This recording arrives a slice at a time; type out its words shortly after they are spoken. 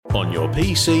On your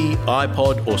PC,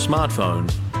 iPod or smartphone,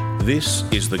 this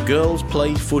is the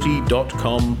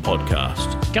girlsplayfooty.com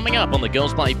podcast. Coming up on the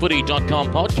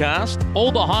girlsplayfooty.com podcast,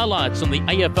 all the highlights on the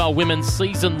AFL Women's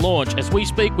season launch as we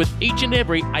speak with each and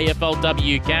every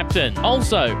AFLW captain.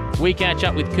 Also, we catch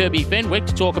up with Kirby Fenwick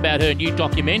to talk about her new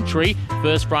documentary,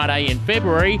 First Friday in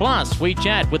February. Plus, we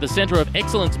chat with the Centre of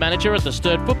Excellence manager at the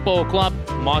Sturt Football Club,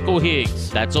 Michael Higgs.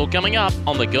 That's all coming up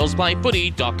on the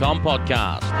girlsplayfooty.com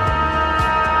podcast.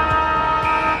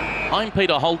 I'm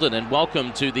Peter Holden and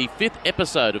welcome to the 5th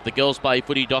episode of the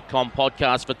girlsplayfooty.com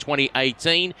podcast for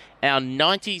 2018, our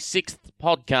 96th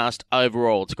podcast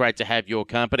overall. It's great to have your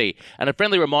company. And a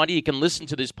friendly reminder, you can listen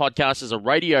to this podcast as a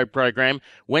radio program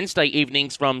Wednesday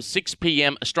evenings from 6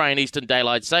 p.m. Australian Eastern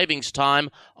Daylight Savings Time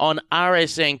on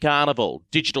RSN Carnival,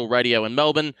 digital radio in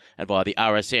Melbourne, and via the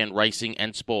RSN Racing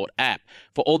and Sport app.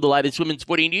 For all the latest women's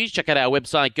footy news, check out our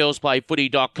website,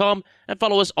 girlsplayfooty.com, and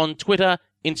follow us on Twitter,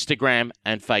 Instagram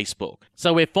and Facebook.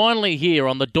 So we're finally here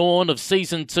on the dawn of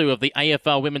Season 2 of the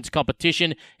AFL Women's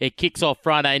Competition. It kicks off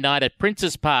Friday night at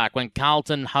Princes Park when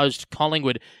Carlton host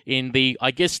Collingwood in the, I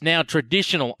guess now,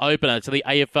 traditional opener to the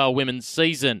AFL Women's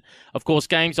season. Of course,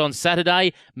 games on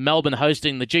Saturday, Melbourne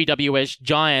hosting the GWS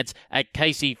Giants at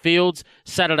Casey Fields.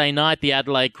 Saturday night, the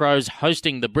Adelaide Crows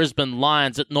hosting the Brisbane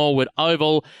Lions at Norwood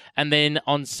Oval. And then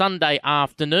on Sunday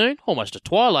afternoon, almost a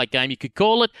twilight game you could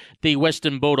call it, the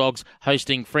Western Bulldogs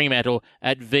hosting Fremantle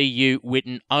at VU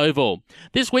Whitten Oval.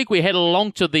 This week we head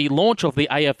along to the launch of the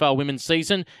AFL Women's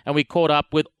season and we caught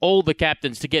up with all the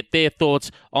captains to get their thoughts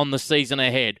on the season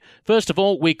ahead. First of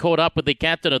all, we caught up with the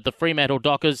captain of the Fremantle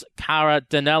Dockers, Cara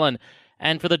Donnellan.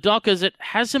 And for the Dockers, it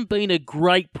hasn't been a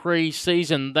great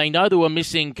pre-season. They know they were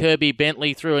missing Kirby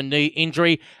Bentley through a knee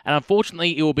injury, and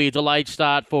unfortunately it will be a delayed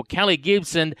start for Kelly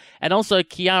Gibson and also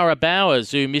Kiara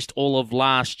Bowers, who missed all of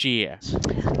last year.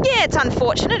 Yeah, it's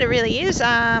unfortunate, it really is.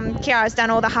 Kiara's done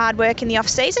all the hard work in the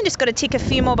off-season, just got to tick a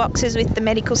few more boxes with the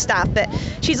medical staff, but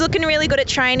she's looking really good at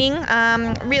training,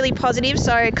 really positive,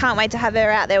 so can't wait to have her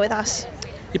out there with us.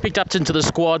 You picked up into the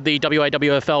squad the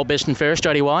WAWFL best and fairest,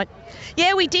 Jodie White?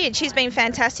 Yeah, we did. She's been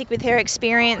fantastic with her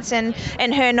experience and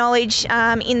her knowledge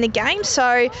in the game.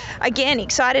 So, again,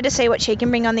 excited to see what she can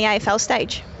bring on the AFL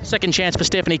stage. Second chance for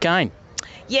Stephanie Kane.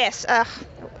 Yes,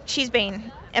 she's been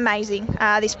amazing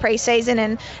this pre-season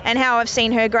and how I've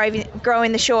seen her grow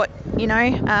in the short,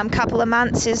 couple of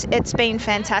months. It's been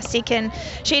fantastic and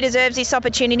she deserves this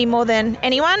opportunity more than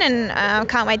anyone and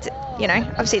can't wait to,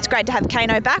 obviously it's great to have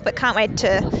Kano back, but can't wait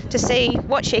to see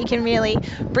what she can really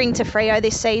bring to Freo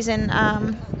this season.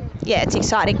 It's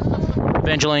exciting.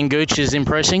 Evangeline Gooch is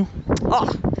impressing. Oh,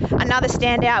 another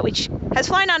standout which has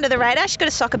flown under the radar. She's got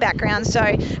a soccer background, so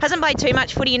hasn't played too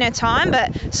much footy in her time,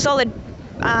 but solid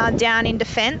down in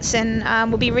defence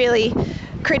and will be really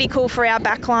critical for our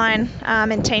backline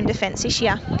and team defence this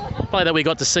year. Player that we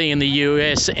got to see in the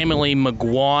US, Emily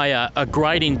Maguire, a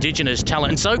great Indigenous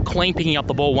talent and so clean picking up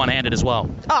the ball one-handed as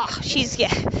well. Oh, she's,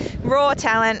 raw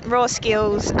talent, raw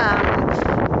skills,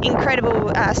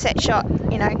 incredible set shot,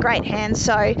 great hands.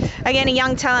 So, again, a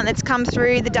young talent that's come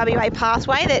through the WA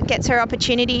pathway that gets her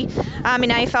opportunity in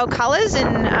AFL colours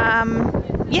and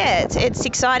it's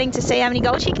exciting to see how many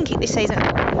goals she can kick this season.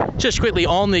 Just quickly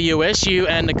on the US, you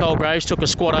and Nicole Graves took a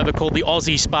squad over called the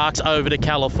Aussie Sparks over to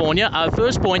California.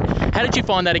 First point, how did you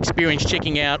find that experience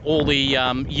checking out all the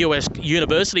US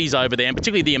universities over there and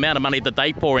particularly the amount of money that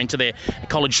they pour into their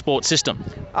college sports system?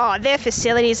 Oh, their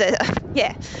facilities are,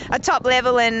 a top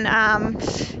level and,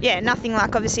 nothing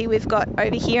like obviously we've got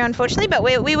over here, unfortunately, but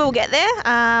we will get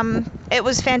there. It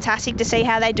was fantastic to see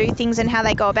how they do things and how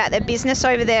they go about their business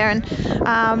over there and,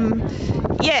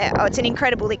 it's an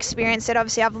incredible experience that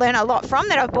obviously I've learned a lot from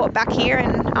that I've brought back here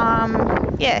and,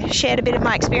 shared a bit of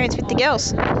my experience with the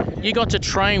girls. You got to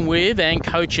train with and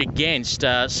coach against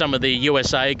some of the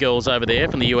USA girls over there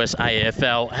from the US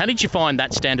AFL. How did you find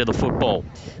that standard of football?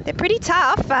 They're pretty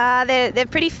tough. They're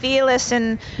pretty fearless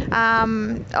and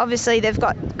obviously they've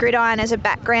got gridiron as a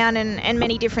background and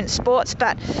many different sports.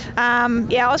 But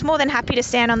I was more than happy to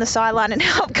stand on the sideline and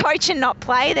help coach and not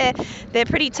play. They're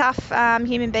pretty tough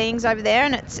human beings over there,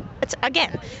 and it's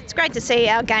great to see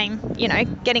our game,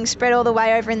 getting spread all the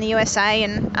way over in the USA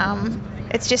and.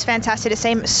 It's just fantastic to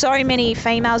see so many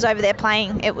females over there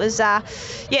playing. It was,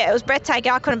 it was breathtaking.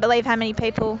 I couldn't believe how many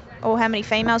people or how many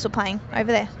females were playing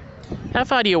over there. How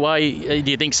far do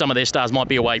you think some of their stars might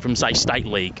be away from, say, state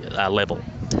league level?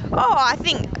 Oh, I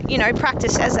think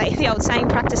practice, as the old saying,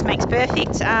 practice makes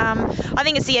perfect. I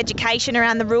think it's the education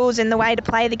around the rules and the way to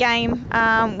play the game,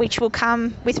 which will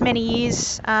come with many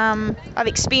years of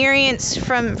experience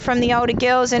from the older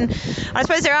girls. And I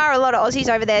suppose there are a lot of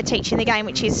Aussies over there teaching the game,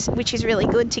 which is really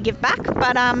good to give back.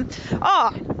 But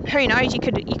who knows? You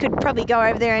could probably go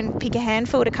over there and pick a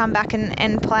handful to come back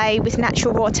and play with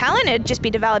natural raw talent. It'd just be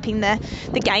developing the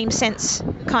game sense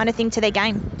kind of thing to their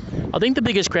game. I think the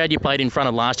biggest crowd you played in front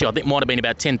of last year, I think might have been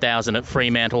about 10,000 at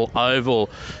Fremantle Oval.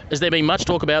 Has there been much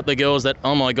talk about the girls that,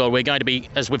 oh my God, we're going to be,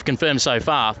 as we've confirmed so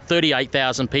far,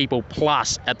 38,000 people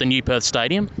plus at the New Perth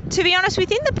Stadium? To be honest,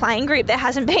 within the playing group, there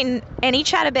hasn't been any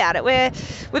chat about it.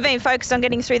 We've been focused on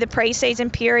getting through the pre-season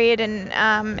period and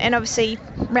obviously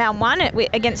round one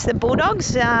against the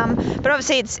Bulldogs. But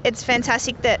obviously it's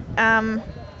fantastic that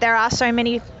there are so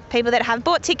many people that have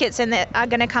bought tickets and that are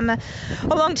going to come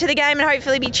along to the game and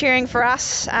hopefully be cheering for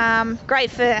us.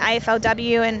 Great for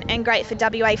AFLW and great for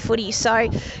WA footy. So,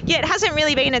 yeah, it hasn't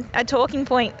really been a talking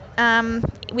point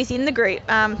within the group.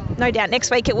 No doubt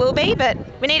next week it will be, but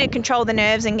we need to control the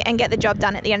nerves and get the job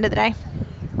done at the end of the day.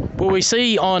 Will we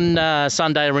see on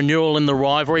Sunday a renewal in the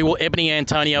rivalry? Will Ebony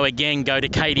Antonio again go to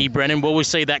Katie Brennan? Will we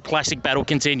see that classic battle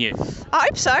continue? I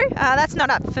hope so. That's not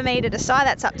up for me to decide.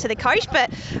 That's up to the coach. But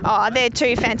they're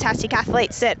two fantastic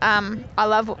athletes that I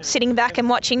love sitting back and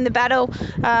watching the battle.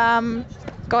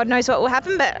 God knows what will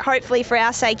happen, but hopefully for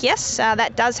our sake, yes,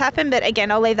 that does happen. But again,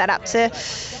 I'll leave that up to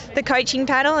the coaching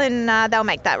panel and they'll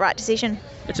make that right decision.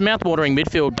 It's a mouth-watering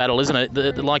midfield battle, isn't it?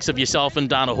 The likes of yourself and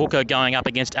Dana Hooker going up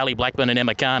against Ali Blackburn and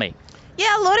Emma Carney.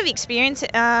 Yeah, a lot of experience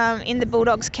in the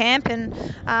Bulldogs camp, and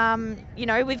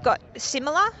we've got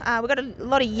similar. We've got a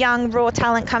lot of young raw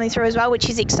talent coming through as well, which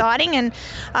is exciting. And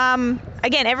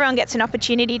again, everyone gets an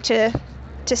opportunity to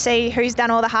see who's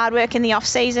done all the hard work in the off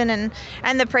season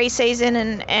and the pre-season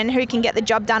and who can get the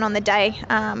job done on the day.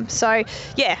 So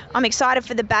yeah, I'm excited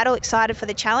for the battle, excited for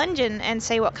the challenge and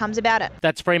see what comes about it.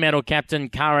 That's Fremantle captain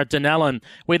Cara Donnellan.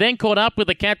 We then caught up with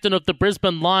the captain of the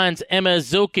Brisbane Lions, Emma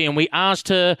Zielke, and we asked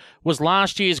her, was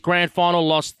last year's grand final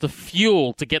loss the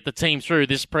fuel to get the team through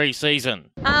this pre-season?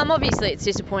 Obviously it's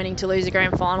disappointing to lose a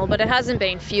grand final, but it hasn't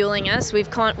been fueling us. We've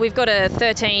got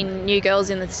 13 new girls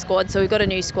in the squad, so we've got a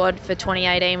new squad for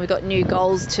 2018. We've got new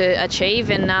goals to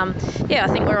achieve, and I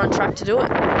think we're on track to do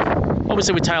it.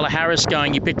 Obviously, with Taylor Harris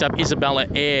going, you picked up Isabella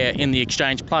Eyre in the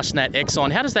exchange plus Nat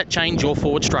Exxon. How does that change your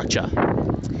forward structure?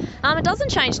 It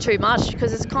doesn't change too much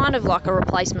because it's kind of like a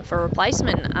replacement for a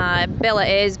replacement. Bella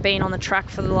Eyre's been on the track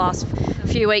for the last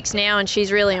few weeks now and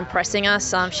she's really impressing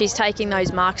us. She's taking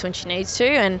those marks when she needs to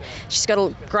and she's got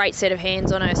a great set of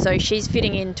hands on her, so she's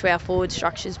fitting into our forward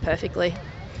structures perfectly.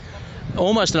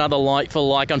 Almost another like for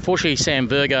like. Unfortunately, Sam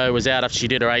Virgo was out after she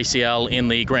did her ACL in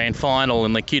the grand final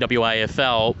in the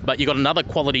QWAFL, but you got another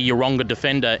quality Yeronga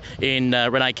defender in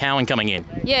Renee Cowan coming in.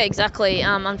 Yeah, exactly.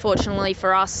 Unfortunately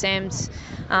for us, Sam's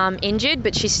injured,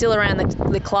 but she's still around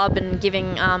the club and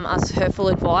giving us her full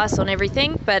advice on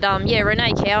everything. But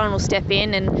Renee Cowan will step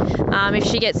in, and if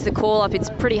she gets the call up, it's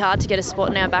pretty hard to get a spot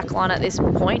in our back line at this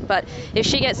point. But if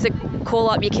she gets the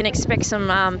call up, you can expect some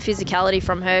physicality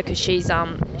from her because she's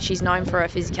known for her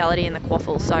physicality in the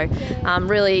quaffle. So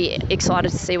I'm really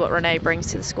excited to see what Renee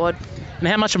brings to the squad. And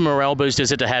how much of a morale boost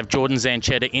is it to have Jordan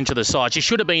Zanchetta into the side? She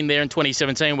should have been there in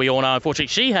 2017, we all know. Unfortunately,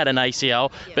 she had an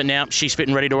ACL, but now she's fit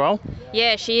and ready to roll?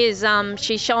 Yeah, she is.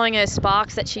 She's showing her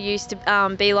sparks that she used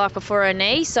to be like before her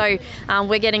knee. So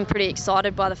we're getting pretty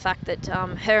excited by the fact that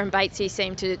her and Batesy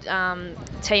seem to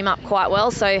team up quite well.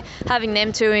 So having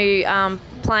them two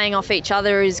playing off each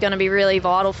other is going to be really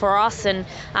vital for us. And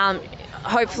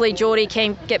hopefully Geordie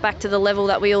can get back to the level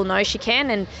that we all know she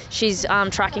can, and she's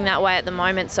tracking that way at the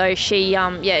moment. So she,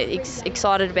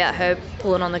 excited about her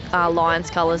pulling on the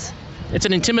Lions colours. It's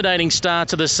an intimidating start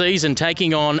to the season,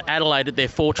 taking on Adelaide at their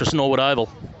fortress Norwood Oval.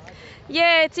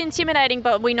 Yeah, it's intimidating,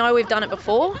 but we know we've done it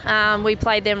before. We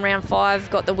played them round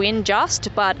 5, got the win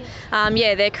just, but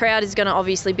their crowd is going to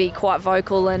obviously be quite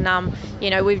vocal, and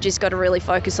we've just got to really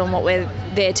focus on what we're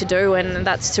there to do, and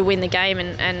that's to win the game,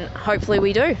 and hopefully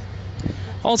we do.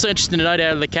 Also interesting to note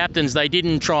out of the captains, they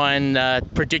didn't try and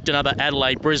predict another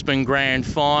Adelaide-Brisbane grand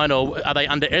final. Are they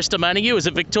underestimating you? Is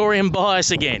it Victorian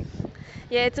bias again?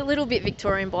 Yeah, it's a little bit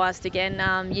Victorian biased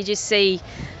again. You just see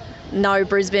no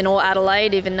Brisbane or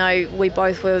Adelaide, even though we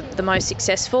both were the most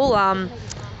successful.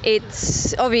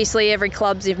 It's obviously every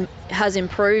club has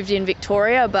improved in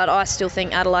Victoria, but I still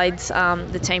think Adelaide's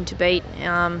the team to beat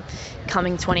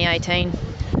coming 2018.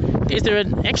 Is there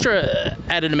an extra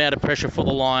added amount of pressure for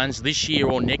the Lions this year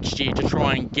or next year to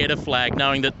try and get a flag,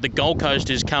 knowing that the Gold Coast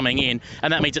is coming in,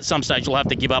 and that means at some stage you'll have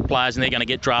to give up players and they're going to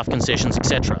get draft concessions,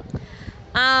 etc.?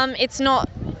 It's not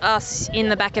us in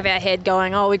the back of our head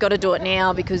going, oh, we've got to do it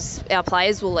now because our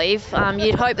players will leave.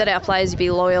 You'd hope that our players would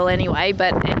be loyal anyway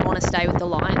and want to stay with the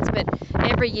Lions. But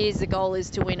every year the goal is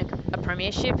to win a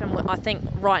premiership, and I think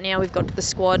right now we've got the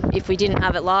squad. If we didn't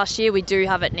have it last year, we do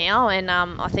have it now, and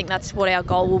I think that's what our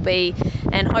goal will be.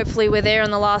 And hopefully we're there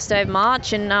on the last day of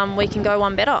March, and we can go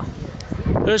one better.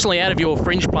 Personally, out of your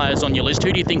fringe players on your list,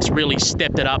 who do you think's really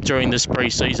stepped it up during this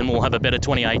pre-season, will have a better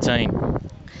 2018?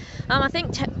 I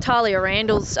think Talia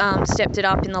Randall's stepped it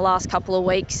up in the last couple of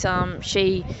weeks.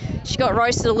 She got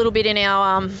roasted a little bit in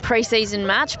our pre-season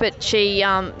match, but she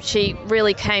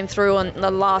really came through on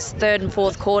the last third and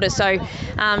fourth quarter. So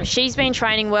she's been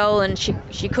training well, and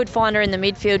she could find her in the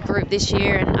midfield group this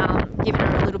year, and given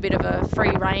her a little bit of a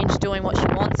free range doing what she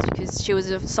wants, because she was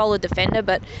a solid defender,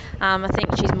 but I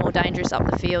think she's more dangerous up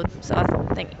the field. So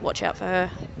I think watch out for her.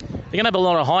 They're going to have a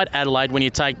lot of height, Adelaide, when you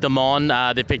take them on.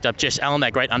 They picked up Jess Allen,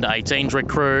 that great under-18s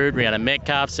recruit, Rihanna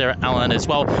Metcalf, Sarah Allen as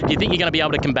well. Do you think you're going to be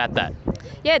able to combat that?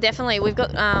 Yeah, definitely.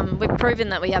 We've proven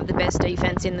that we have the best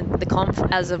defence in the comp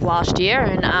as of last year,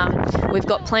 and we've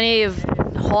got plenty of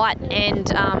height and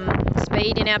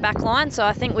speed in our back line, so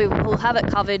I think we'll have it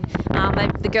covered.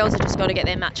 The girls have just got to get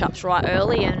their matchups right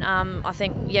early, and I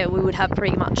think, we would have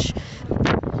pretty much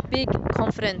big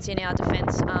confidence in our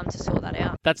defence to sort that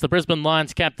out. That's the Brisbane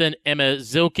Lions captain, Emma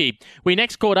Zielke. We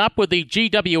next caught up with the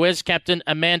GWS captain,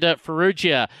 Amanda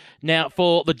Ferrugia. Now,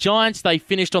 for the Giants, they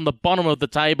finished on the bottom of the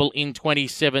table in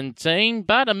 2017,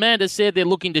 but Amanda said they're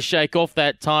looking to shake off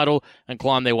that title and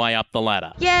climb their way up the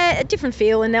ladder. Yeah, a different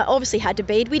feel, and they obviously had to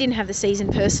be. We didn't have the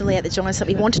season personally at the Giants that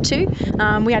we wanted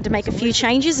to. We had to make a few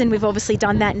changes, and we've obviously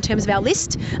done that in terms of our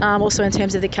list, also in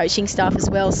terms of the coaching staff as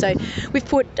well. So we've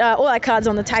put all our cards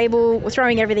on the table. We're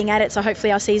throwing everything at it, so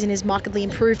hopefully our season is markedly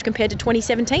improved compared to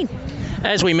 2017.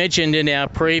 As we mentioned in our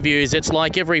previews, it's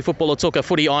like every footballer took a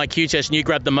footy IQ test and you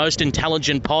grabbed the most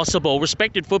intelligent possible.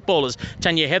 Respected footballers,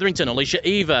 Tanya Hetherington, Alicia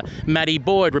Eva, Maddie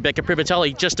Boyd, Rebecca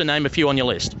Privatelli, just to name a few on your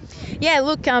list. Yeah,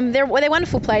 look, they're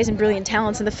wonderful players and brilliant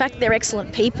talents, and the fact that they're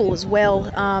excellent people as well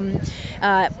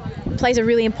plays a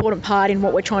really important part in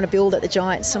what we're trying to build at the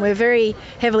Giants. And we're very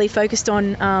heavily focused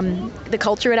on the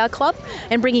culture at our club,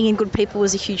 and bringing in good people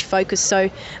is a huge focus. So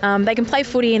they can play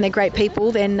footy and they're great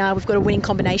people, then we've got a winning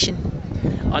combination.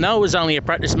 I know it was only a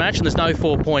practice match and there's no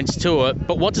 4 points to it,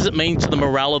 but what does it mean to the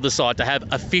morale of the side to have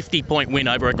a 50-point win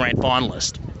over a grand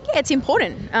finalist? Yeah, it's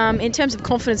important. In terms of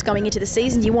confidence going into the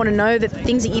season, you want to know that the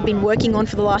things that you've been working on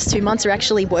for the last 2 months are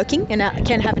actually working and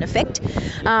can have an effect.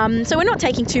 So we're not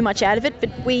taking too much out of it, but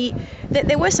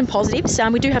there were some positives.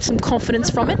 We do have some confidence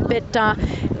from it, but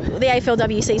the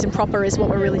AFLW season proper is what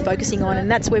we're really focusing on, and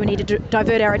that's where we need to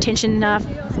divert our attention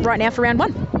right now for round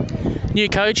one. New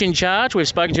coach in charge. We've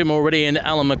spoken to him already, in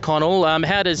Alan McConnell.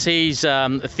 How does his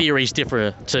theories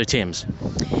differ to Tim's?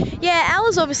 Yeah,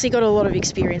 Alan's obviously got a lot of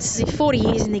experience. 40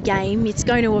 years in the game. It's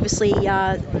going to obviously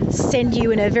send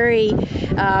you in a very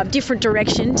different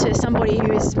direction to somebody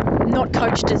who is not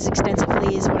coached as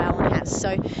extensively as what Alan has.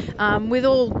 So with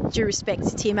all due respect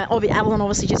to Tim, Alan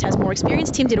obviously just has more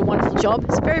experience. Tim did a wonderful job.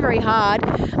 It's very, very hard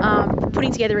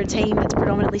putting together a team that's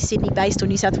predominantly Sydney-based or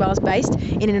New South Wales-based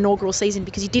in an inaugural season,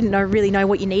 because you didn't really know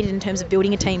what you needed in terms of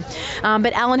building a team.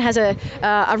 But Alan has a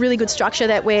really good structure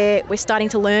that we're starting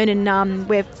to learn, and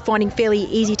we're finding fairly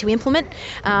easy to implement.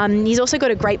 He's also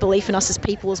got a great belief in us as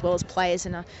people as well as players,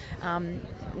 and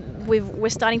we're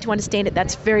starting to understand that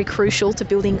that's very crucial to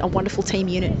building a wonderful team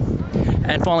unit.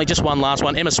 And finally, just one last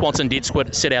one. Emma Swanson did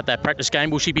set out that practice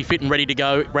game. Will she be fit and ready to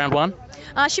go round one?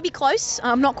 She'll be close.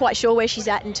 I'm not quite sure where she's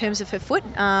at in terms of her foot,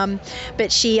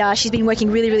 but she's been working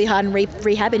really, really hard in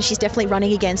rehab, and she's definitely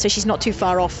running again, so she's not too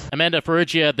far off. Amanda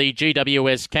Ferrugia, the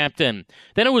GWS captain.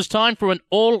 Then it was time for an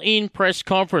all-in press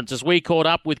conference as we caught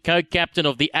up with co-captain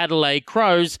of the Adelaide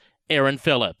Crows, Erin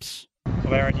Phillips.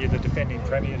 Well, Erin, you're the defending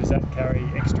premier. Does that carry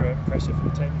extra pressure for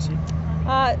the team this year?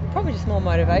 Probably just more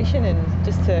motivation and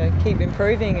just to keep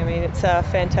improving. I mean, it's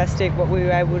fantastic what we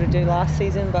were able to do last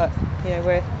season, but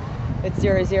it's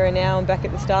 0-0 now and back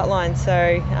at the start line.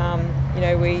 So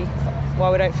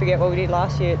while we don't forget what we did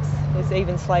last year, it's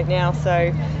even slate now.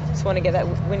 So just want to get that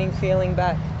winning feeling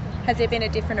back. Has there been a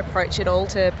different approach at all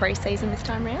to pre-season this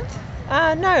time round?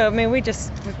 No, I mean we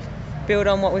build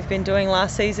on what we've been doing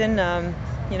last season.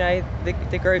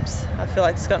 The groups, I feel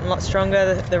like it's gotten a lot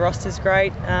stronger. The roster's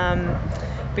great.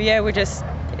 But yeah, we're just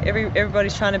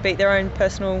everybody's trying to beat their own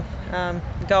personal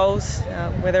goals,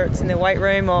 whether it's in the weight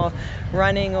room or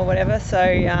running or whatever. So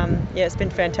it's been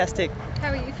fantastic. How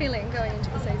are you feeling going into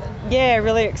the season? Yeah,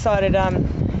 really excited.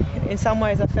 In some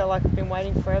ways, I feel like I've been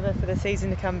waiting forever for the season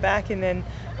to come back, and then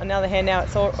on the other hand, now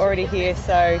it's already here.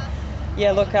 So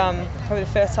yeah, look, probably the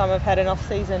first time I've had an off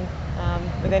season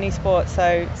with any sport. So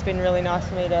it's been really nice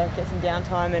for me to get some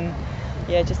downtime and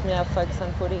just now focus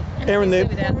on footy. Aaron, there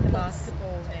without the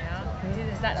basketball now,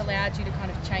 has that allowed you to kind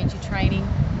of change your training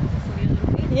for footy a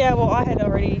little bit? Yeah, well, I had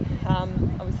already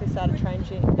obviously started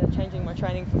changing my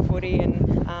training for footy,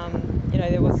 and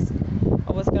I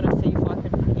was going to see if I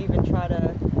could even try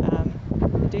to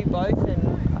do both,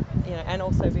 and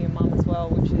also be a mum as well,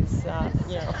 which is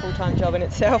a full-time job in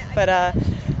itself. But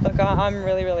look, I'm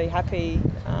really, really happy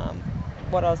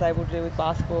what I was able to do with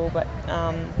basketball, but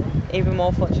even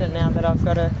more fortunate now that I've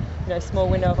got a small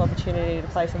window of opportunity to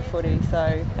play some footy.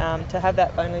 So to have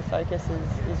that only focus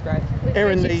is great.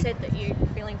 Aaron, you said that you're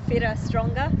feeling fitter,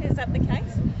 stronger. Is that the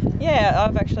case? Yeah,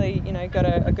 I've actually got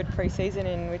a good pre-season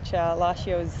in which last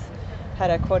year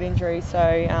had a quad injury.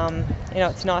 So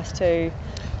it's nice to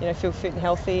feel fit and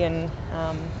healthy, and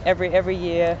every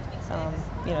year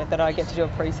that I get to do a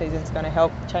pre-season is going to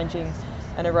help changing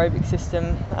an aerobic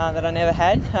system that I never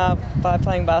had by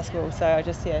playing basketball. So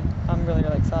I'm really,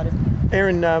 really excited.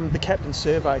 Aaron, the captain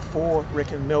survey 4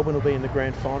 reckon Melbourne will be in the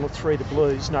grand final, 3 the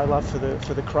Blues. No love for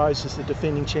the Crows as the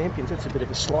defending champions. That's a bit of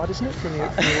a slight, isn't it, from your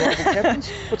rival captains?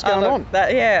 What's going on?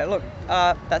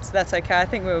 That's okay. I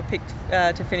think we were picked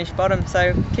to finish bottom,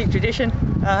 so keep tradition.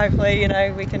 Hopefully,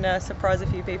 we can surprise a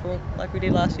few people like we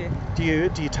did last year. Do you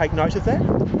take note of that?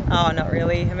 Oh, not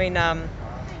really. I mean,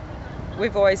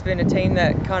 we've always been a team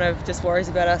that kind of just worries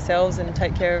about ourselves and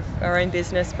take care of our own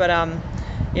business. But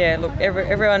look,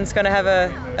 everyone's going to have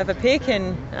a pick,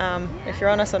 and if you're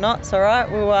on us or not, it's all right.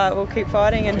 We'll keep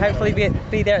fighting and hopefully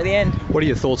be there at the end. What are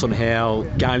your thoughts on how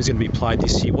games are going to be played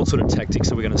this year? What sort of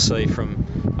tactics are we going to see from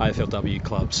AFLW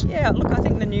clubs? Yeah, look, I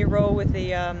think the new rule with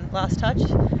the last touch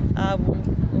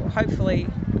will hopefully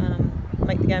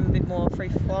make the game a bit more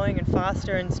free-flowing and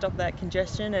faster and stop that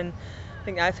congestion. And I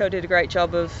think the AFL did a great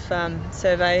job of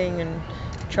surveying and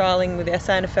trialling with the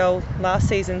SANFL last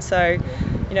season. So,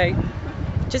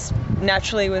 just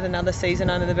naturally with another season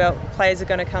under the belt, players are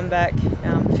going to come back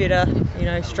fitter,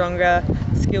 stronger,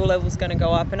 skill level's going to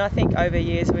go up, and I think over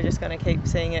years we're just going to keep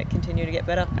seeing it continue to get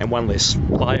better. And one less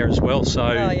player as well,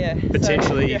 so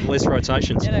potentially less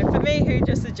rotations. For me, who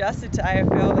just adjusted to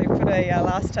AFL, they put a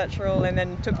last touch rule and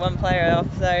then took one player off,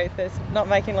 so it's not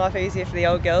making life easier for the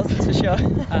old girls, that's for sure.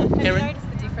 Have you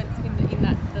noticed the difference in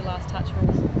the last touch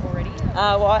rules already?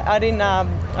 I didn't.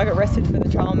 I got rested for the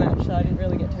trial match, so I didn't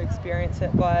really get to experience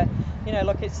it. But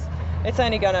look, it's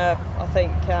only going to, I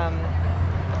think,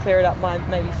 clear it up by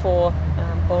maybe 4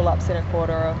 ball ups in a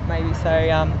quarter, or maybe. So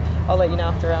I'll let you know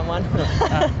after round 1.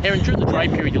 Aaron, during the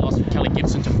trade period, you lost Kelly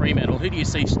Gibson to Fremantle. Who do you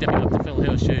see stepping up to fill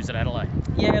her shoes at Adelaide?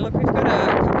 Yeah, look, we've got a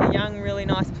couple of young, really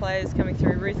nice players coming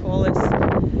through. Ruth Wallace,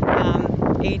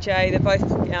 EJ, they both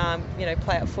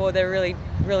play at 4. They're really,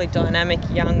 really dynamic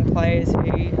young players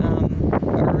who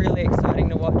are really exciting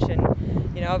to watch. And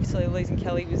obviously losing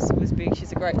Kelly was big.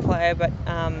 She's a great player, but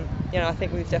I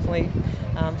think we've definitely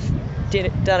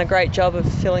done a great job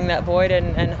of filling that void,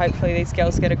 and hopefully these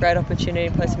girls get a great opportunity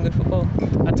to play some good football.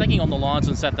 Taking on the Lions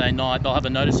on Saturday night, they'll have a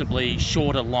noticeably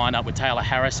shorter lineup with Taylor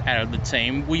Harris out of the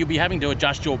team. Will you be having to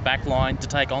adjust your back line to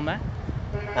take on that?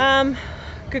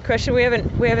 Good question. We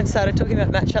haven't started talking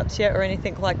about matchups yet or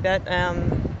anything like that.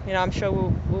 I'm sure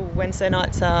we'll Wednesday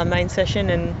night's main session,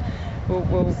 and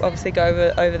we'll obviously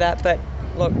go over that. But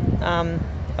look,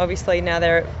 obviously now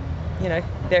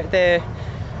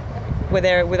we're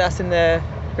there with us in the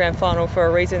grand final for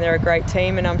a reason. They're a great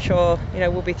team, and I'm sure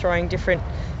we'll be throwing different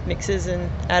mixes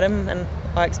at them, and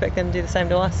I expect them to do the same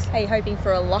to us. Are you hoping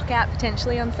for a lockout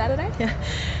potentially on Saturday?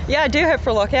 Yeah, I do hope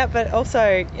for a lockout, but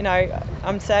also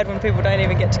I'm sad when people don't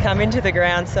even get to come into the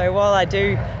ground. So while I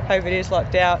do hope it is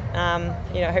locked out,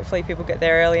 hopefully people get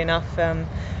there early enough.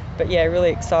 But yeah,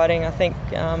 really exciting. I think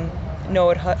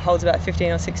Norwood holds about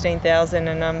 15 or 16,000,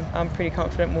 and I'm pretty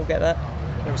confident we'll get that.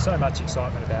 There was so much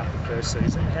excitement about the first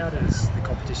season. How does the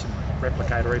competition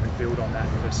replicate or even build on that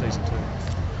for season 2?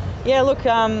 Yeah, look,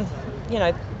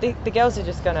 the girls are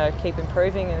just going to keep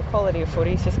improving, and the quality of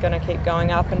footy is just going to keep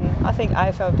going up. And I think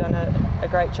AFL have done a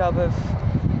great job of,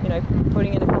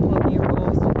 putting in a couple of new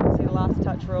rules. Obviously, the last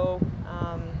touch rule.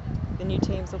 The new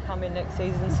teams will come in next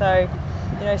season. So,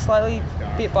 slowly,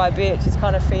 bit by bit, just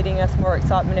kind of feeding us more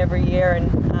excitement every year.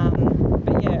 And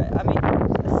but yeah, I mean,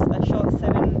 a short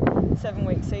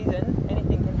 7-week season,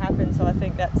 anything can happen. So I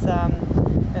think that's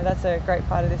a great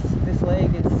part of this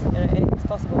league is anything's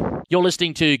possible. You're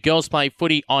listening to Girls Play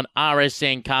Footy on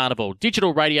RSN Carnival,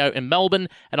 digital radio in Melbourne,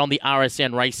 and on the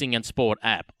RSN Racing and Sport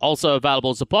app. Also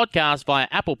available as a podcast via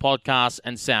Apple Podcasts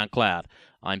and SoundCloud.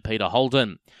 I'm Peter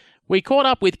Holden. We caught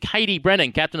up with Katie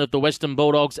Brennan, captain of the Western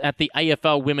Bulldogs, at the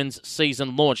AFL Women's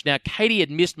season launch. Now, Katie had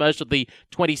missed most of the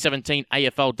 2017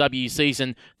 AFLW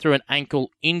season through an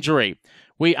ankle injury.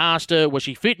 We asked her, was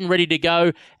she fit and ready to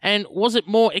go? And was it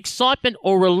more excitement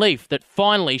or relief that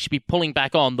finally she'd be pulling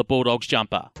back on the Bulldogs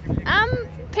jumper?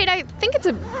 Pete, I think it's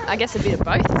a bit of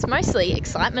both. It's mostly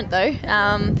excitement, though.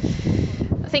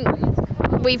 I think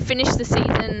we finished the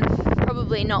season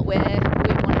probably not where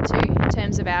we wanted to in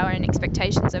terms of our own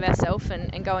expectations of ourselves,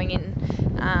 and going in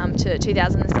to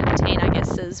 2017, I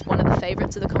guess, as one of the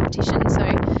favourites of the competition. So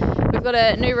we've got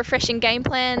a new refreshing game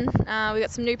plan, we've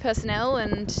got some new personnel,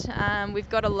 and we've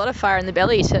got a lot of fire in the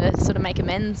belly to sort of make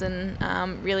amends and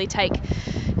really take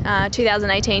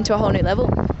 2018 to a whole new level.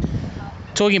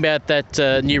 Talking about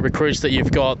that new recruits that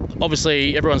you've got,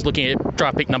 obviously everyone's looking at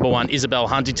draft pick number 1, Isabel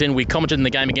Huntington. We commented in the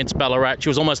game against Ballarat. She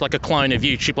was almost like a clone of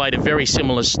you. She played a very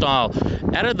similar style.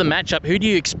 Out of the matchup, who do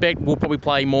you expect will probably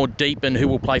play more deep and who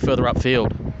will play further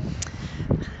upfield?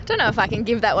 I don't know if I can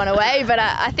give that one away, but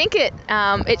I think it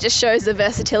just shows the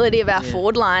versatility of our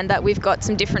forward line, that we've got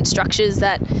some different structures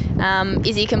that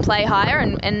Izzy can play higher,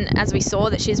 and as we saw,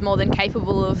 that she's more than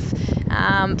capable of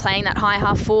playing that high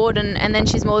half forward, and then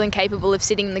she's more than capable of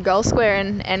sitting in the goal square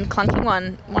and clunking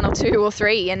one or two or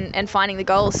three and finding the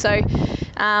goals. So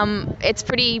it's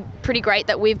pretty great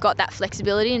that we've got that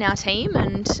flexibility in our team,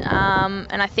 and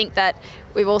I think that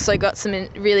we've also got some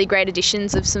really great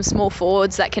additions of some small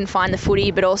forwards that can find the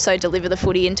footy but also deliver the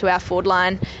footy into our forward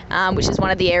line, which is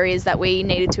one of the areas that we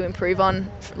needed to improve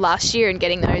on last year, and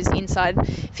getting those inside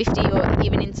 50 or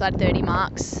even inside 30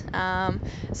 marks.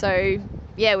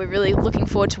 Yeah, we're really looking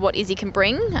forward to what Izzy can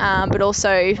bring, but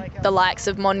also the likes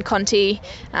of Mon Conti,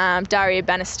 Daria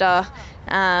Bannister,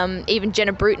 even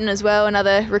Jenna Bruton as well,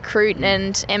 another recruit,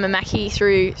 and Emma Mackey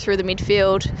through the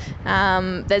midfield.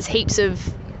 There's heaps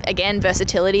of, again,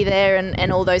 versatility there,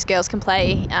 and all those girls can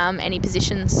play any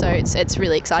position, so it's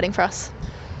really exciting for us.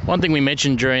 One thing we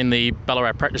mentioned during the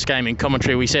Ballarat practice game in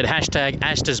commentary, we said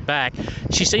 #Ashta's back.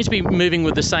 She seems to be moving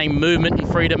with the same movement and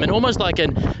freedom, and almost like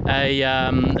an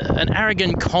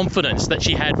arrogant confidence that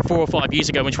she had 4 or 5 years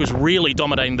ago when she was really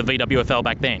dominating the VWFL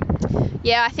back then.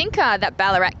 Yeah, I think that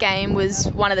Ballarat game was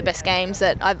one of the best games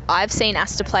that I've seen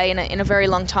Asta play in a very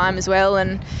long time as well,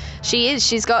 and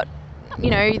she's got,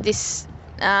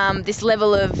 this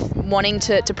level of wanting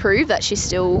to prove that she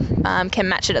still can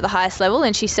match it at the highest level,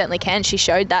 and she certainly can. She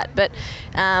showed that, but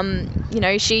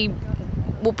she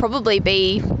will probably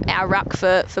be our ruck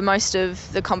for most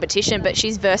of the competition, but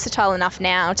she's versatile enough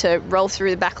now to roll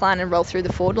through the back line and roll through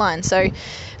the forward line. So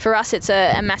for us, it's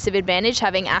a massive advantage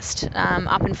having Ast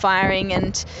up and firing,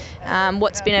 and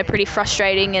what's been a pretty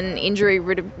frustrating and injury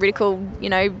ridiculed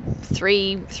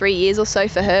 3 years or so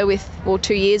for her,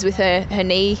 2 years with her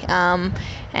knee,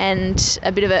 and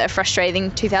a bit of a frustrating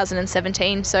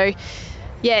 2017. So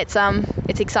yeah,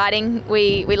 it's exciting.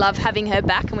 We love having her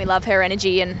back, and we love her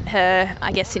energy and her,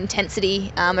 I guess,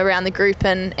 intensity around the group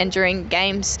and during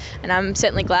games. And I'm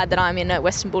certainly glad that I'm in a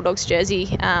Western Bulldogs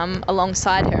jersey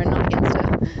alongside her and not against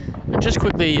her. Just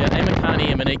quickly, Emma Carney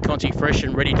and Monique Conti fresh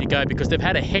and ready to go, because they've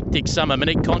had a hectic summer.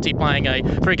 Monique Conti playing a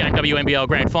 3-game WNBL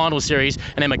Grand Final series,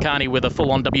 and Emma Carney with a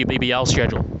full-on WBBL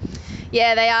schedule.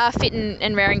 Yeah, they are fit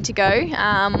and raring to go.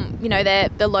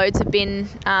 The loads have been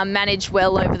managed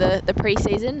well over the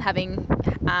pre-season, having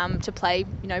to play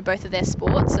both of their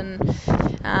sports, and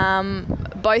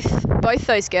both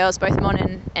those girls, both Mon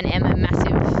and Emma,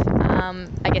 massive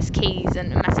keys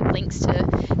and massive links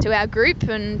to our group,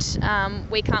 and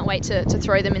we can't wait to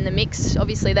throw them in the mix.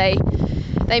 Obviously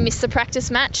they missed the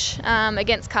practice match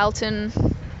against Carlton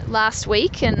last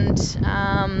week, and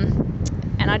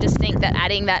I just think that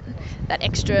adding that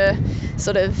extra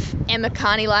sort of Emma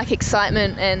Carney-like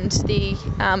excitement and the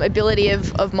ability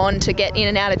of Mon to get in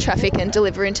and out of traffic and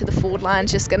deliver into the forward line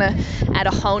is just going to add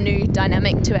a whole new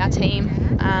dynamic to our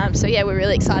team. So yeah, we're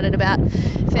really excited about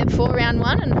Feb 4 round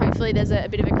 1, and hopefully there's a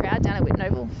bit of a crowd down at Whitten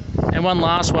Oval. And one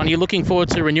last one, you're looking forward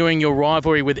to renewing your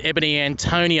rivalry with Ebony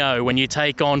Antonio when you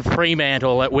take on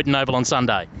Fremantle at Whitten Oval on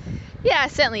Sunday? Yeah, I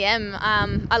certainly am.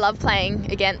 I love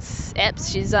playing against Epps.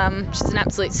 She's an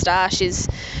absolute star. She's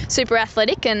super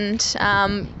athletic, and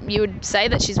you would say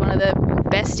that she's one of the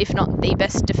best, if not the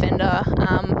best defender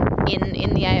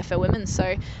in the AFL Women.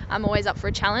 So I'm always up for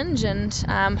a challenge, and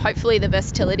hopefully the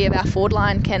versatility of our forward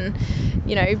line can,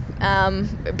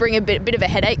 bring a bit of a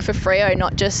headache for Freo,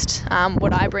 not just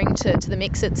what I bring to the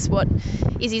mix. It's what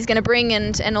Izzy's going to bring,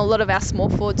 and a lot of our small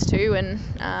forwards too. And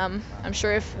I'm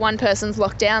sure if one person's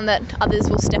locked down, that others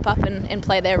will step up and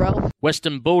play their role.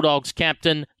 Western Bulldogs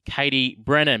captain Katie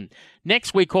Brennan.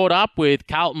 Next, we caught up with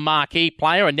Carlton marquee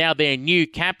player and now their new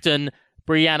captain,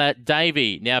 Brianna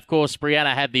Davey. Now, of course,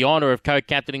 Brianna had the honour of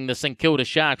co-captaining the St Kilda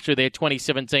Sharks through their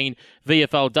 2017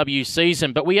 VFLW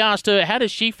season, but we asked her, how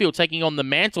does she feel taking on the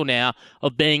mantle now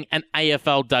of being an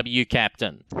AFLW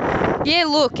captain? Yeah,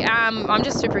 look, I'm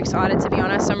just super excited, to be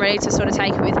honest. I'm ready to sort of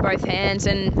take it with both hands.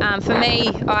 And for me,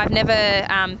 I've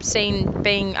never seen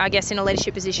being, I guess, in a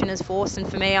leadership position as forced. And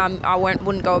for me, I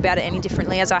wouldn't go about it any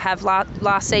differently as I have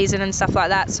last season and stuff like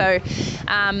that. So,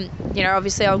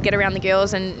 obviously I'll get around the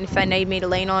girls, and if they need me to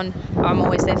lean on, I'm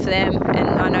always there for them. And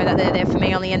I know that they're there for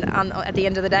me at the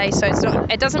end of the day. So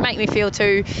it doesn't make me feel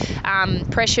too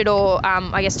pressured or,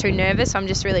 too nervous. I'm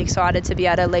just really excited to be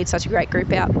able to lead such a great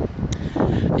group out.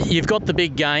 You've got the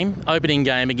big game, opening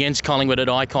game against Collingwood at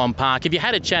Icon Park. Have you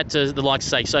had a chat to the likes of,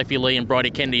 say, Sophie Lee and Bridie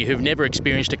Kennedy, who've never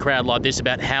experienced a crowd like this,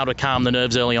 about how to calm the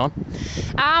nerves early on?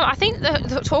 I think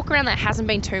the talk around that hasn't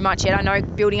been too much yet. I know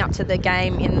building up to the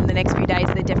game in the next few days,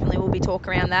 there definitely will be talk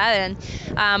around that.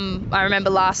 And I remember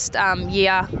last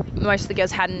year, most of the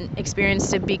girls hadn't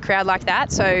experienced a big crowd like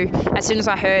that. So as soon as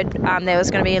I heard there was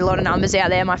going to be a lot of numbers out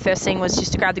there, my first thing was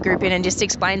just to grab the group in and just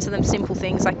explain to them simple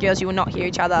things like, girls, you will not hear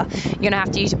each other. You're going to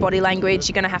have to use your body language.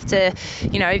 You're going to have to,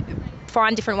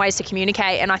 find different ways to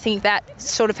communicate. And I think that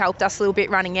sort of helped us a little bit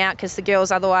running out, because the girls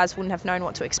otherwise wouldn't have known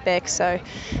what to expect. So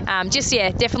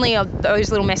definitely those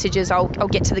little messages I'll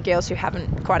get to the girls who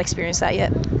haven't quite experienced that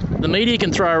yet. The media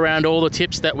can throw around all the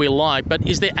tips that we like, but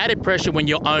is there added pressure when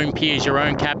your own peers, your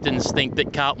own captains think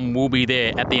that Carlton will be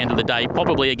there at the end of the day,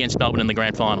 probably against Melbourne in the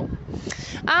grand final?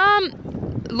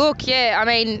 Look, yeah, I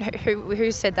mean, who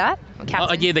said that?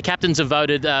 The captains have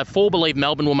voted. 4 believe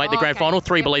Melbourne will make the grand final,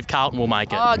 3 believe Carlton will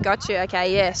make it. Oh, gotcha.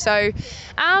 Okay, yeah. So,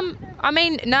 I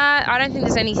don't think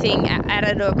there's anything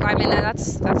added. I mean,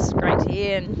 that's great to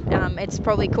hear, and it's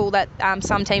probably cool that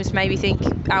some teams maybe think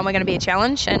we're going to be a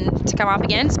challenge and to come up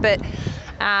against, but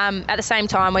at the same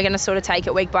time, we're going to sort of take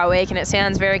it week by week, and it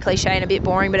sounds very cliche and a bit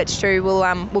boring, but it's true.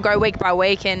 We'll go week by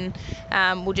week, and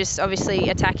we'll just obviously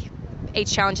attack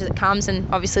each challenge as it comes,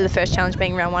 and obviously the first challenge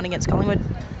being round 1 against Collingwood.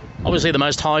 Obviously, the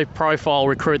most high-profile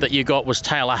recruit that you got was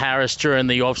Taylor Harris during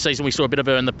the off-season. We saw a bit of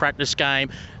her in the practice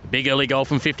game. Big early goal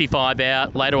from 55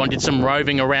 out. Later on, did some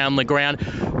roving around the ground.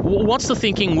 What's the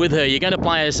thinking with her? You're going to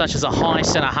play her such as a high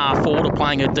centre-half forward, or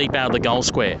playing her deep out of the goal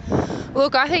square?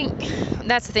 Look, I think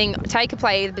that's the thing. Take a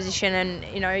play either position, and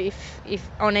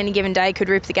if on any given day could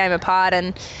rip the game apart.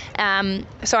 And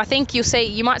so I think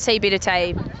you might see a bit of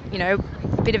Tay, a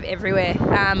bit of everywhere.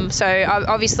 So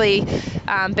obviously,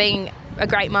 being a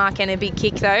great mark and a big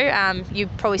kick though, you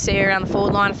probably see her around the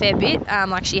forward line a fair bit,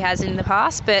 like she has in the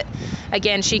past. But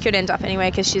again, she could end up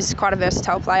anywhere because she's quite a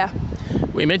versatile player.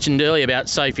 We mentioned earlier about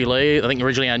Sophie Lee, I think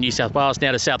originally out of New South Wales,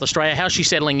 now to South Australia. How's she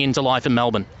settling into life in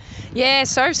Melbourne? Yeah,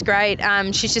 Soph's great.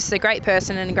 She's just a great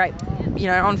person and a great,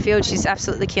 on field she's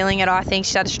absolutely killing it. I think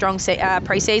she's had a strong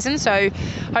pre-season, so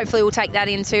hopefully we'll take that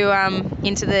into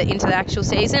the actual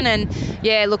season. And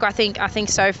yeah, look, I think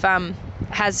Soph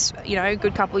has a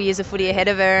good couple of years of footy ahead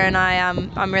of her, and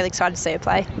I'm really excited to see her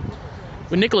play.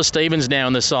 With Nicola Stevens now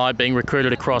on the side being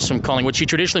recruited across from Collingwood, she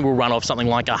traditionally will run off something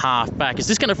like a half back. Is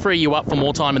this going to free you up for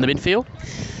more time in the midfield?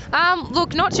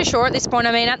 Look, not too sure at this point.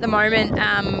 I mean, at the moment,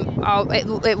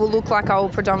 it will look like I'll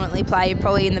predominantly play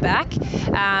probably in the back.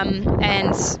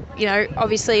 And,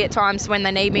 obviously at times when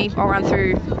they need me, I'll run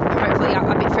through hopefully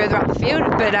a bit further up the field.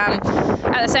 But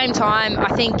at the same time, I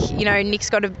think, Nick's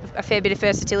got a fair bit of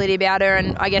versatility about her,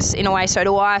 and I guess in a way so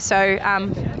do I. So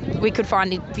you could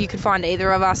find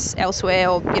either of us elsewhere,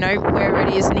 or, wherever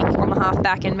it is, Nick on the half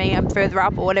back and me further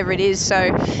up, or whatever it is.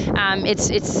 So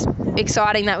it's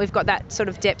exciting that we've got that sort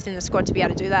of depth in the squad to be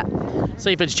able to do that.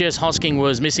 Seaford's Jess Hosking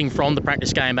was missing from the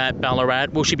practice game at Ballarat.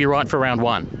 Will she be right for round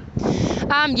 1?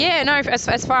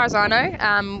 As far as I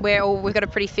know, we've got a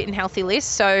pretty fit and healthy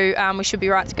list, so we should be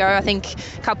right to go. I think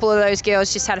a couple of those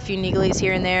girls just had a few nigglies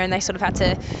here and there, and they sort of had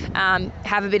to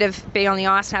be on the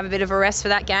ice and have a bit of a rest for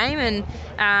that game.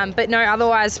 But no,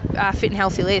 otherwise fit and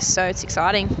healthy list, so it's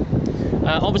exciting.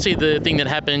 Obviously, the thing that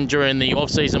happened during the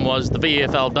off-season was the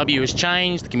VFLW has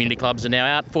changed. The community clubs are now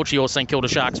out. Fortunately, your St Kilda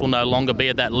Sharks will no longer be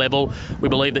at that level. We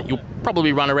believe that you'll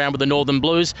probably run around with the Northern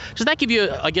Blues. Does that give you,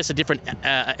 I guess, a different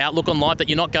outlook on life, that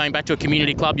you're not going back to a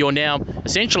community club? You're now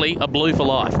essentially a Blue for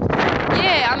life.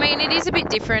 Yeah, I mean, it is a bit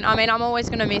different. I mean, I'm always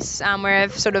going to miss where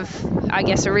I've sort of I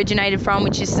guess, originated from,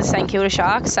 which is the St Kilda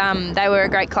Sharks. They were a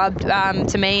great club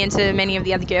to me and to many of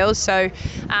the other girls, so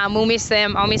we'll miss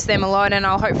them. I'll miss them a lot, and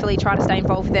I'll hopefully try to stay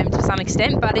involved with them to some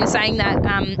extent. But in saying that,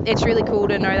 it's really cool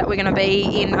to know that we're going to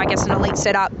be in, I guess, an elite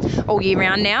setup all year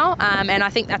round now, and I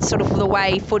think that's sort of the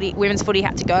way women's footy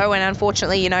had to go. And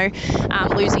unfortunately,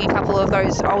 losing a couple of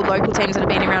those old local teams that have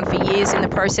been around for years in the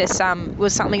process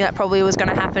was something that probably was going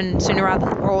to happen sooner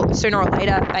or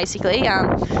later, basically.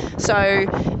 So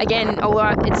again,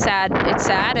 although it's sad,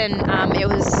 and it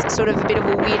was sort of a bit of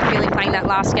a weird feeling playing that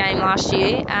last game last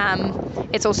year.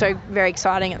 It's also very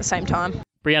exciting at the same time.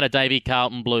 Brianna Davey,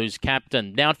 Carlton Blues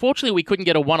captain. Now, unfortunately, we couldn't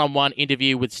get a one-on-one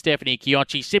interview with Stephanie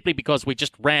Chiocci simply because we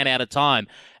just ran out of time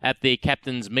at the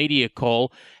captain's media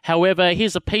call. However,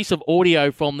 here's a piece of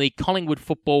audio from the Collingwood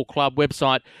Football Club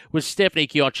website with Stephanie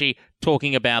Chiocci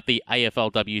talking about the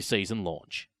AFLW season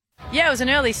launch. Yeah, it was an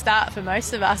early start for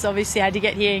most of us. Obviously, had to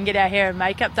get here and get our hair and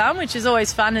makeup done, which is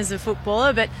always fun as a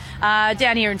footballer. But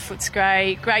down here in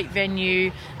Footscray, great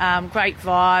venue, great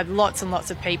vibe, lots and lots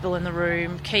of people in the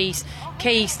room, key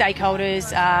stakeholders,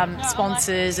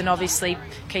 sponsors, and obviously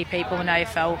key people in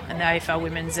AFL and the AFL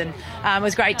Women's. And it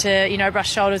was great to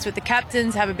brush shoulders with the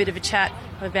captains, have a bit of a chat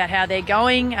about how they're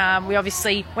going. We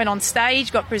obviously went on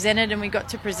stage, got presented, and we got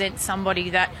to present somebody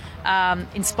that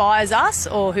inspires us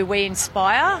or who we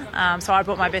inspire. So I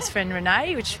brought my best friend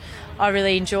Renee, which I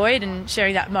really enjoyed, and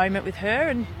sharing that moment with her.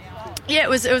 And yeah, it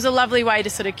was a lovely way to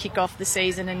sort of kick off the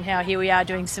season, and how here we are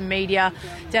doing some media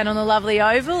down on the lovely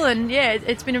Oval. And yeah,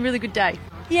 it's been a really good day.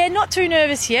 Yeah, not too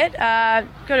nervous yet.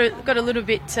 Got a little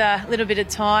bit of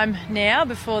time now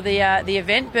before the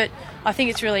event, but I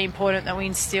think it's really important that we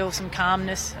instill some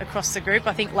calmness across the group.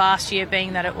 I think last year,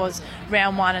 being that it was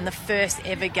round one and the first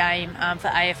ever game for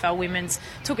AFL Women's,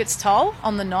 took its toll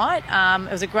on the night.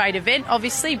 It was a great event,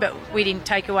 obviously, but we didn't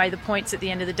take away the points at the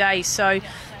end of the day. So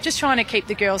just trying to keep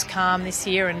the girls calm this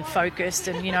year and focused.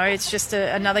 And, it's just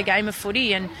another game of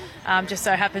footy, and just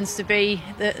so happens to be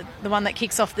the one that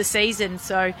kicks off the season.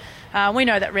 So we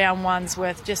know that round one's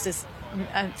worth just as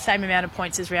same amount of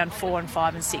points as round 4 and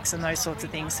 5 and 6 and those sorts of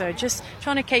things. So just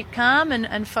trying to keep calm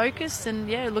and focused, and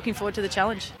yeah, looking forward to the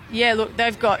challenge. Yeah, look,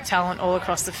 they've got talent all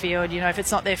across the field. If it's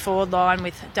not their forward line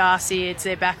with Darcy, it's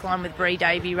their back line with Bree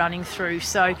Davey running through.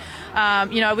 So, we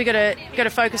got to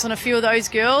focus on a few of those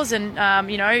girls, and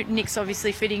Nick's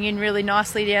obviously fitting in really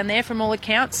nicely down there from all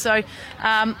accounts. So,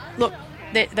 look,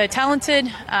 they're talented.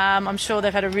 I'm sure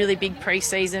they've had a really big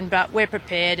pre-season, but we're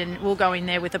prepared, and we'll go in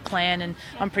there with a plan, and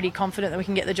I'm pretty confident that we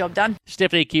can get the job done.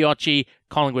 Stephanie Chiocci,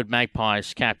 Collingwood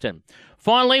Magpies captain.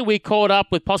 Finally, we caught up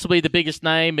with possibly the biggest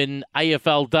name in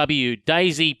AFLW,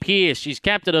 Daisy Pearce. She's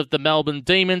captain of the Melbourne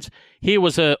Demons. Here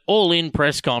was her all-in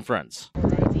press conference.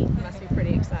 Daisy, you must be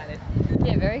pretty excited.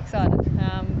 Yeah, very excited.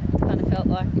 Kind of felt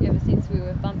like ever since we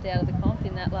were bumped out of the comp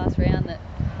in that last round that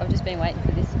I've just been waiting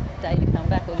for this day to come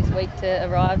back, or this week to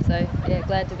arrive. So yeah,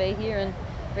 glad to be here and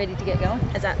ready to get going.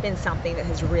 Has that been something that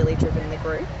has really driven the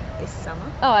group this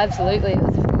summer? Oh, absolutely. It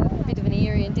was a bit of an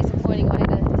eerie and disappointing way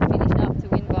to finish up, to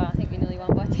win by, I think we nearly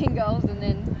won by 10 goals, and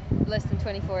then less than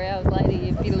 24 hours later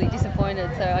you're bitterly disappointed.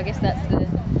 So I guess that's the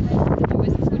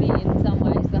joys of footy in some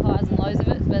ways, the highs and lows of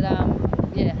it. But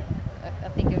yeah, I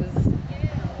think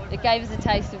it gave us a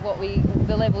taste of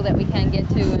the level that we can get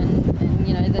to, and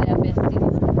that our best is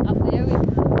up there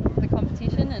with the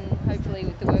competition, and hopefully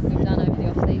with the work we've done over the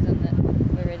off season that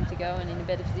we're ready to go and in a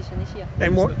better position this year.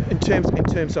 And what in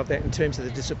terms of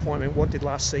the disappointment, what did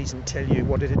last season tell you?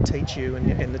 What did it teach you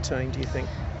and the team, do you think?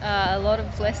 A lot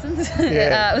of lessons.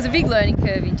 Yeah. It was a big learning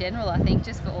curve in general, I think,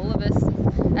 just for all of us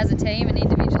as a team and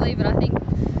individually. But I think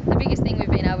the biggest thing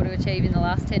we've been able to achieve in the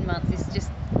last 10 months is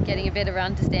just getting a better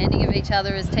understanding of each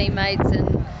other as teammates,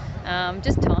 and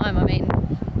just time. I mean,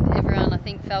 everyone, I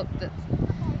think, felt that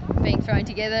being thrown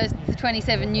together, the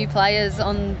 27 new players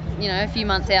on, a few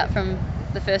months out from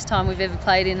the first time we've ever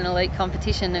played in an elite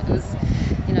competition, it was,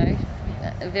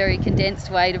 a very condensed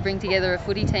way to bring together a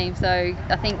footy team. So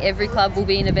I think every club will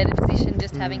be in a better position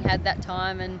just having had that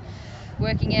time and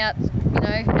working out,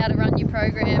 how to run your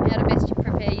program, how to best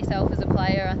prepare yourself as a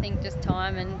player. I think just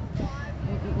time and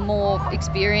more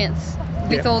experience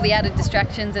with all the added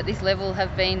distractions at this level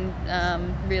have been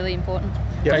really important.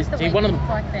 What's the week look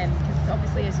like then? Because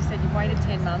obviously, as you said, you've waited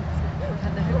 10 months. We've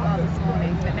had the hoop on this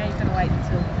morning, but now you've got to wait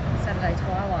until Saturday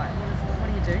twilight.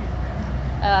 What do you do?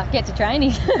 Get to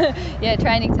training. Yeah,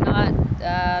 training tonight,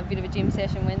 a bit of a gym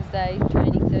session Wednesday,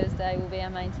 training Thursday will be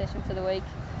our main session for the week.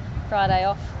 Friday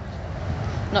off.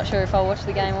 Not sure if I'll watch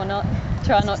the game or not.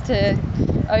 Try not to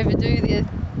overdo the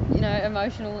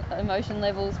emotion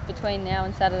levels between now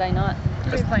and Saturday night.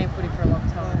 You've been playing footy for a long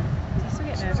time. Do you still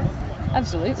get nervous?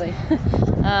 Absolutely.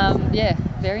 Yeah,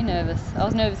 very nervous. I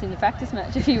was nervous in the practice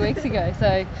match a few weeks ago.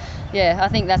 So, yeah, I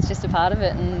think that's just a part of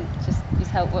it, and just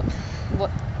what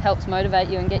helps motivate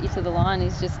you and get you to the line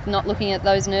is just not looking at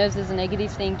those nerves as a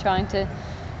negative thing, trying to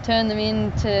turn them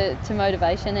into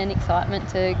motivation and excitement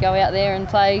to go out there and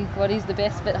play what is the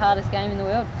best but hardest game in the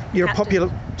world. You're a popular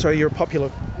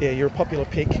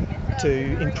pick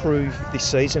to improve this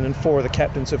season, and 4 of the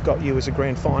captains have got you as a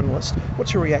grand finalist.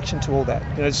 What's your reaction to all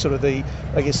that? Sort of the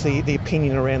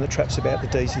opinion around the traps about the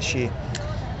D's this year.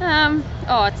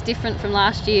 It's different from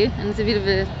last year, and it's a bit of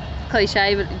a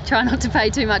cliche, but try not to pay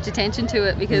too much attention to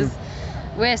it because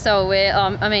we're so aware.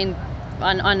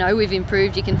 I know we've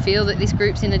improved. You can feel that this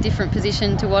group's in a different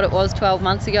position to what it was 12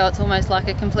 months ago. It's almost like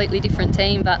a completely different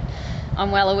team, but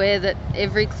I'm well aware that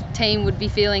every team would be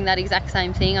feeling that exact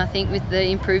same thing. I think with the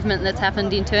improvement that's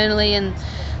happened internally and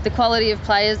the quality of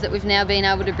players that we've now been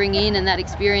able to bring in and that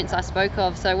experience I spoke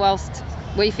of. So whilst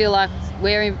we feel like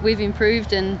we've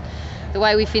improved and the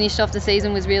way we finished off the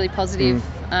season was really positive,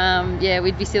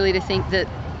 we'd be silly to think that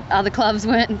other clubs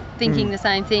weren't thinking the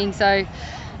same thing. So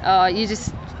you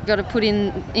just got to put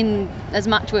in as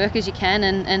much work as you can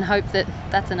and hope that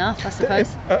that's enough, I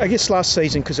suppose. I guess last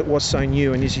season, because it was so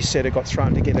new and as you said it got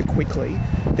thrown together quickly,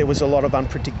 there was a lot of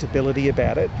unpredictability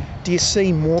about it. Do you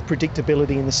see more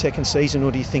predictability in the second season,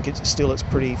 or do you think it's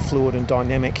pretty fluid and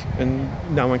dynamic and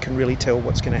no one can really tell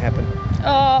what's going to happen?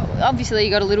 Obviously you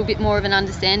got a little bit more of an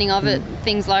understanding of it.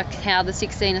 Things like how the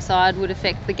 16-a-side would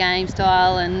affect the game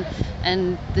style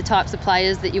and the types of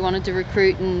players that you wanted to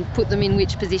recruit and put them in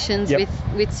which positions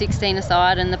with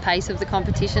 16-a-side and the pace of the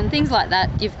competition. Things like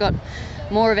that you've got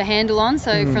more of a handle on.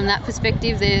 So from that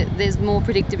perspective there's more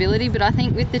predictability. But I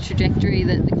think with the trajectory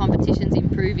that the competition's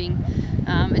improving,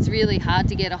 it's really hard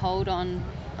to get a hold on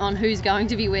who's going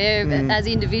to be where as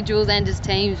individuals and as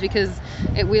teams, because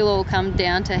it will all come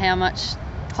down to how much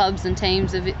clubs and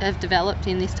teams have developed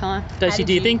in this time. Stacey,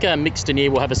 do you think Mick Stanier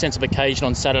will have a sense of occasion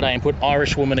on Saturday and put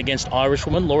Irish woman against Irish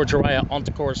woman, Laura Gerea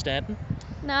onto Cora Stanton?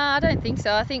 No, I don't think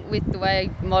so. I think with the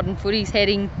way modern footy's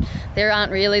heading, there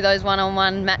aren't really those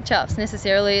one-on-one matchups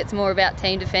necessarily. It's more about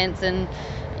team defence and,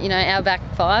 our back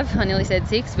 5. I nearly said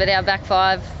 6, but our back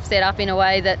 5 set up in a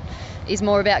way that is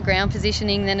more about ground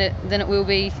positioning than it will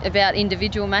be about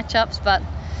individual matchups. But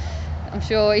I'm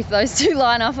sure if those two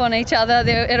line up on each other,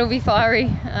 it'll be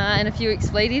fiery and a few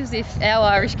expletives if our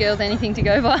Irish girl's anything to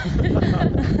go by.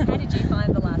 How did you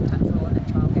find the last touch rule in that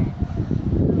trial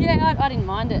game? Yeah, I didn't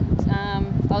mind it.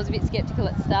 I was a bit sceptical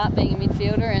at the start, being a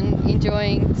midfielder and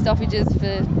enjoying stoppages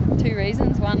for 2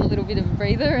 reasons. One, a little bit of a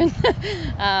breather, and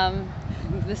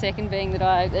the second being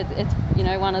that it's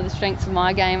one of the strengths of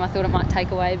my game. I thought it might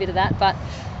take away a bit of that, but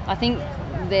I think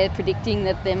they're predicting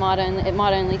that it might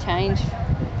only change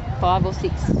 5 or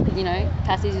 6,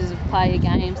 passages of play a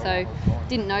game. So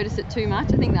didn't notice it too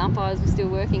much. I think the umpires were still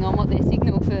working on what their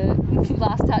signal for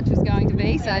last touch was going to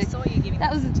be. So I saw you giving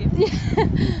that was a tip.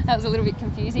 That was a little bit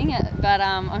confusing, but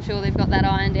I'm sure they've got that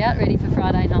ironed out, ready for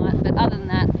Friday night. But other than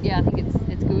that, I think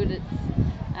it's good.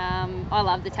 I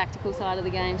love the tactical side of the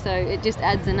game, so it just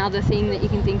adds another thing that you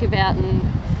can think about, and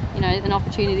an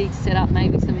opportunity to set up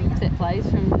maybe some set plays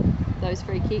from those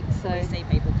free kicks. So you see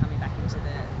people coming back into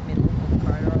the middle of the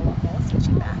corridor a lot more,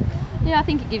 switching back. Yeah, I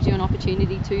think it gives you an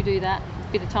opportunity to do that.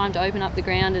 A bit of time to open up the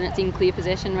ground, and it's in clear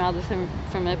possession rather than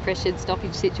from a pressured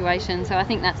stoppage situation. So I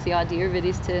think that's the idea of it,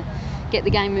 is to get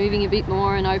the game moving a bit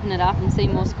more and open it up and see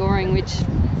more scoring, which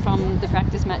from the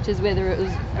practice matches, whether it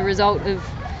was a result of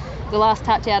the last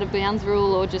touch out of bounds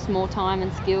rule or just more time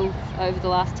and skill over the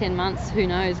last 10 months, who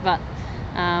knows. But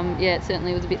it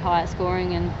certainly was a bit higher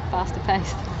scoring and faster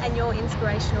paced. And your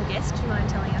inspirational guest, do you mind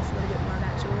telling us a little bit more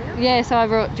about Julia? Yeah, so I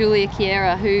brought Julia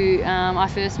Chiera, who I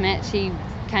first met. She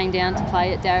came down to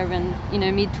play at Darebin,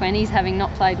 mid-20s, having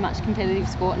not played much competitive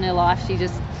sport in her life. She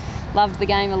just loved the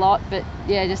game a lot, but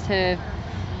just her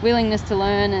willingness to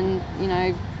learn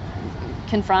and,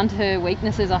 confront her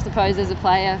weaknesses, I suppose, as a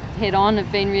player head on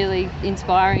have been really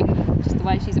inspiring, just the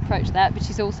way she's approached that. But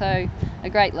she's also a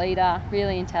great leader,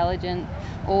 really intelligent,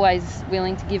 always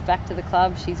willing to give back to the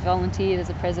club. She's volunteered as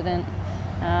a president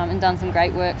and done some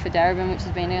great work for Darebin, which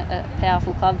has been a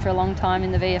powerful club for a long time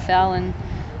in the VFL.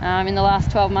 And in the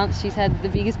last 12 months she's had the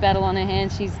biggest battle on her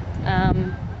hands. She's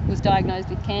was diagnosed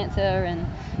with cancer, and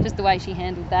just the way she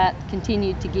handled that,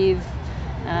 continued to give,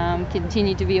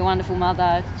 continued to be a wonderful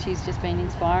mother. She's just been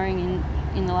inspiring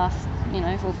in the last,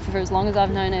 for as long as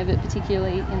I've known her, but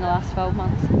particularly in the last 12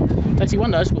 months. Stacey,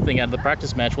 one noticeable thing out of the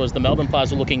practice match was the Melbourne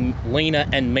players were looking leaner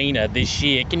and meaner this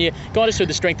year. Can you guide us through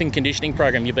the strength and conditioning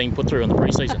program you've been put through in the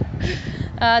pre-season?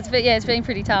 It's been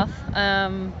pretty tough.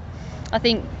 I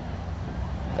think,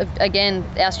 again,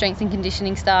 our strength and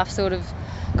conditioning staff sort of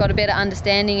got a better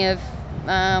understanding of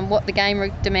what the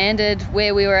game demanded,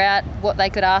 where we were at, what they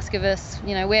could ask of us,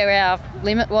 where our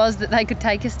limit was that they could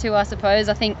take us to, I suppose.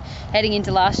 I think heading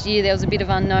into last year there was a bit of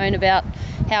unknown about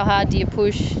how hard do you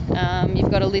push.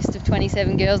 You've got a list of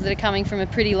 27 girls that are coming from a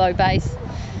pretty low base.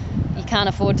 You can't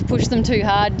afford to push them too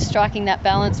hard. Striking that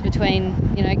balance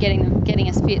between, getting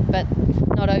us fit but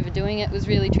not overdoing it was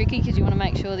really tricky, because you want to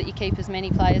make sure that you keep as many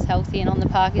players healthy and on the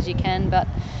park as you can. But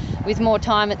with more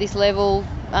time at this level,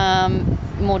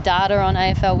 more data on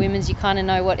AFL Women's, you kind of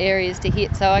know what areas to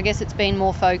hit. So I guess it's been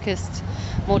more focused,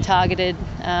 more targeted.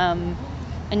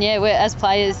 We're, as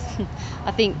players,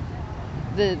 I think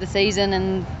the season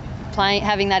and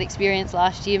having that experience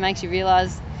last year makes you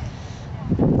realise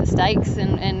the stakes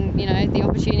and the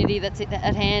opportunity that's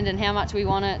at hand and how much we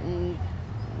want it. And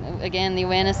again, the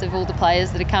awareness of all the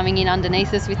players that are coming in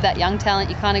underneath us with that young talent.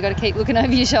 You kind of got to keep looking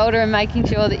over your shoulder and making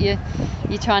sure that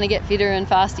you're trying to get fitter and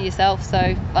faster yourself. So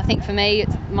I think for me,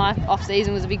 my off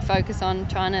season was a big focus on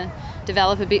trying to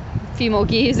develop a few more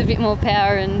gears, a bit more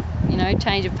power, and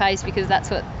change of pace, because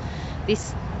that's what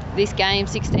this game,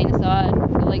 16 aside,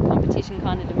 the league competition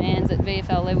kind of demands at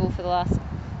VFL level. For the last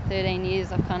 13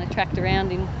 years I've kind of tracked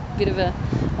around in a bit of a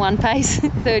one pace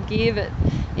third gear, but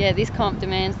yeah, this comp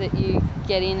demands that you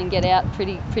get in and get out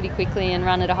pretty quickly and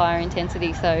run at a higher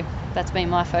intensity. So that's been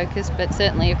my focus, but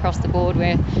certainly across the board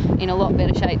we're in a lot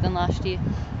better shape than last year.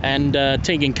 And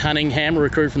Tegan Cunningham, a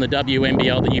recruit from the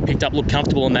WNBL that you picked up, looked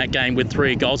comfortable in that game with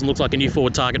 3 goals and looks like a new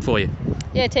forward target for you.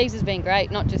 Yeah, Teagues has been great,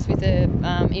 not just with her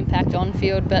impact on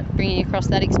field, but bringing across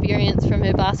that experience from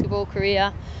her basketball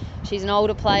career. She's an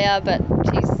older player, but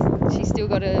she's still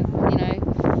got a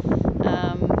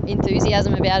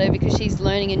enthusiasm about her because she's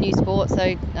learning a new sport.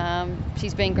 So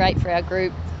she's been great for our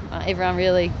group. Everyone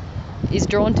really is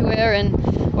drawn to her, and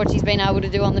what she's been able to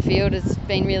do on the field has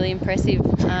been really impressive.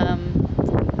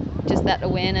 Just that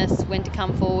awareness, when to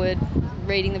come forward,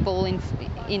 reading the ball in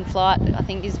flight, I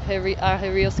think are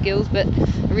her real skills, but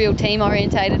a real team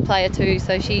orientated player too.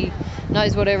 So she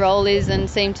knows what her role is and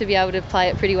seemed to be able to play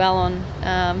it pretty well on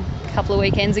a couple of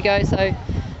weekends ago. So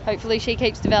hopefully she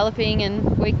keeps developing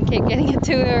and we can keep getting it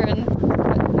to her and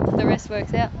the rest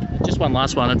works out. Just one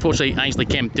last one. Unfortunately, Ainsley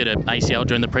Kemp did an ACL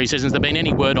during the pre-season. Has there been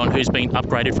any word on who's been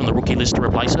upgraded from the rookie list to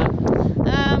replace her?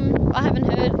 I haven't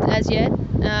heard as yet.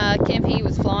 Kempy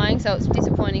was flying, so it's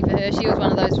disappointing for her. She was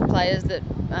one of those players that,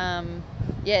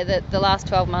 the last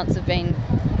 12 months have been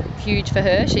huge for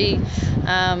her. She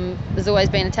has always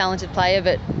been a talented player,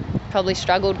 but probably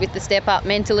struggled with the step up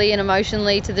mentally and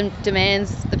emotionally to the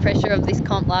demands, the pressure of this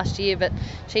comp last year. But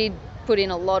she put in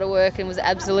a lot of work and was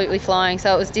absolutely flying,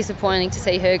 so it was disappointing to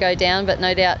see her go down, but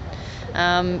no doubt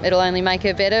it'll only make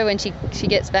her better when she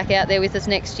gets back out there with us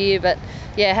next year. But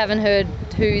yeah, haven't heard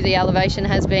who the elevation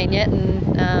has been yet, and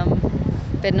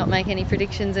better not make any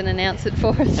predictions and announce it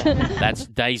for us. That's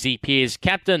Daisy Pearce,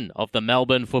 captain of the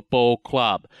Melbourne Football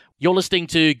Club. You're listening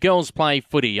to Girls Play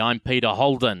Footy. I'm Peter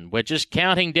Holden. We're just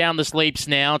counting down the sleeps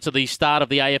now to the start of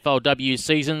the AFLW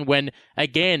season, when,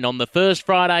 again, on the first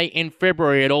Friday in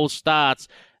February, it all starts.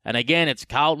 And again, it's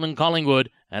Carlton and Collingwood,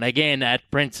 and again at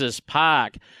Princes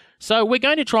Park. So we're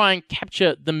going to try and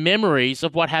capture the memories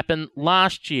of what happened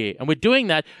last year. And we're doing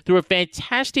that through a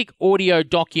fantastic audio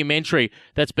documentary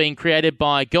that's been created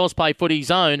by Girls Play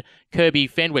Footy's own Kirby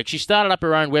Fenwick. She started up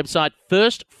her own website,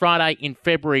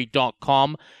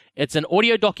 firstfridayinfebruary.com. It's an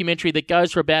audio documentary that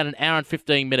goes for about an hour and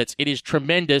 15 minutes. It is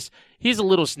tremendous. Here's a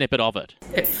little snippet of it.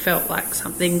 It felt like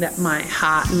something that my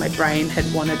heart and my brain had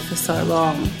wanted for so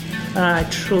long. And I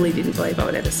truly didn't believe I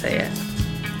would ever see it.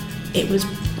 It was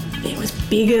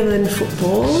bigger than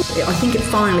football. I think it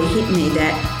finally hit me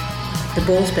that the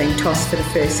ball's being tossed for the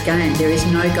first game. There is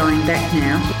no going back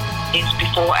now. It's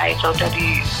before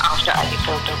AFLW, after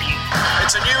AFLW.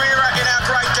 It's a new era in our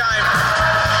great game.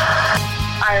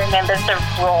 I remember the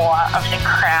roar of the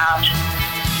crowd.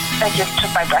 It just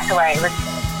took my breath away. It was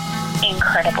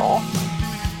incredible.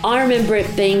 I remember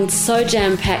it being so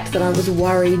jam-packed that I was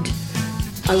worried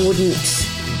I wouldn't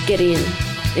get in.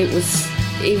 It was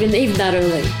even that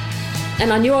early.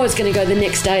 And I knew I was going to go the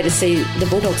next day to see the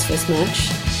Bulldogs' first match,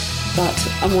 but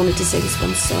I wanted to see this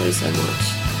one so much.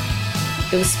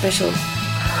 It was special.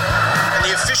 And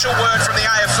the official word from the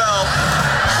AFL,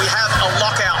 we have a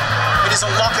lockout. It is a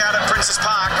lockout at Princes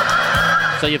Park.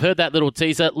 So you've heard that little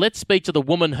teaser. Let's speak to the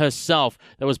woman herself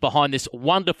that was behind this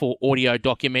wonderful audio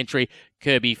documentary,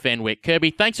 Kirby Fenwick. Kirby,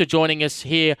 thanks for joining us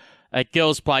here at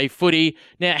Girls Play Footy.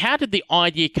 Now, how did the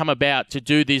idea come about to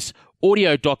do this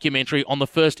audio documentary on the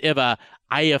first ever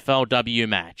AFLW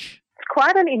match?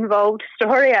 quite an involved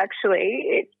story,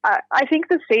 actually. I think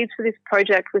the seeds for this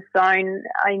project were sown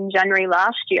in January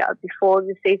last year, before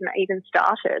the season even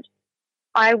started.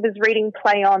 I was reading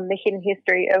Play On, The Hidden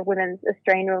History of Women's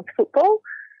Australian Rules Football,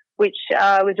 which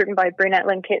was written by Brunette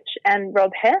Linkitch and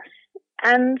Rob Hess.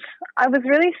 And I was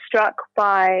really struck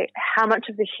by how much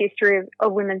of the history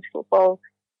of women's football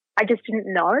I just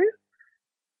didn't know.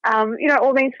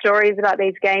 All these stories about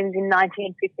these games in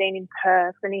 1915 in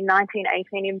Perth and in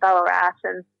 1918 in Ballarat,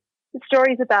 and the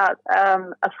stories about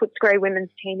a Footscray women's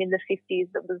team in the 50s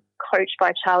that was coached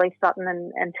by Charlie Sutton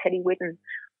and Teddy Whitten.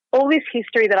 All this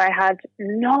history that I had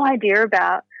no idea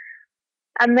about.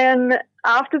 And then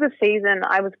after the season,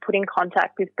 I was put in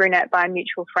contact with Brunette by a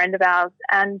mutual friend of ours,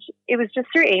 and it was just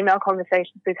through email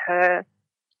conversations with her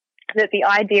that the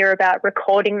idea about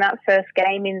recording that first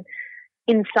game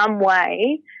in some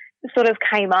way sort of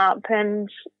came up, and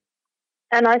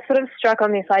I sort of struck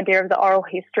on this idea of the oral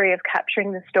history of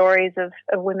capturing the stories of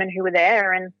women who were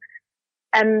there, and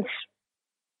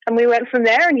we went from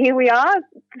there, and here we are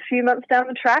a few months down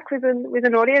the track with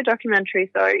an audio documentary.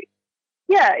 So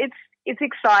yeah, it's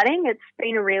exciting. It's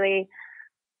been a really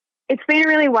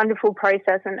wonderful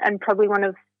process, and probably one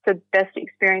of the best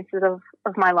experiences of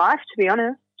my life, to be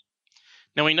honest.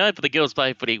 Now, we know for the Girls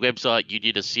Play Footy website, you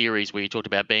did a series where you talked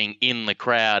about being in the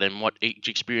crowd and what each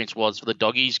experience was for the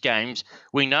Doggies games.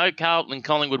 We know Carlton and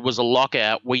Collingwood was a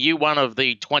lockout. Were you one of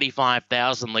the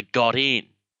 25,000 that got in?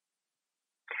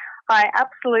 I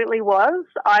absolutely was.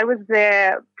 I was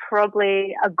there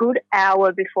probably a good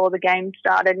hour before the game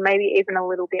started, maybe even a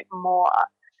little bit more.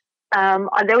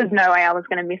 There was no way I was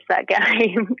going to miss that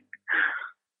game.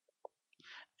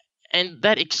 And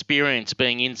that experience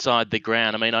being inside the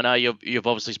ground, I mean, I know you've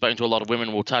obviously spoken to a lot of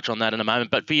women. We'll touch on that in a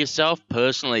moment. But for yourself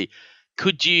personally,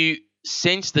 could you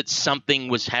sense that something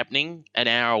was happening an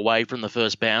hour away from the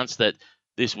first bounce, that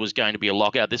this was going to be a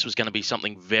lockout, this was going to be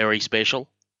something very special?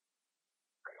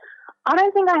 I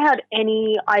don't think I had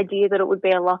any idea that it would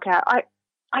be a lockout.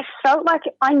 I felt like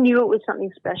I knew it was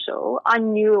something special. I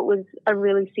knew it was a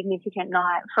really significant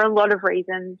night for a lot of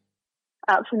reasons.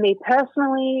 For me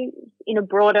personally, in a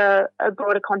broader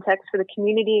context for the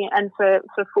community and for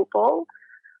football,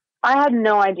 I had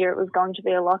no idea it was going to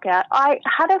be a lockout. I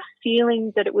had a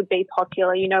feeling that it would be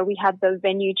popular. We had the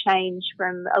venue change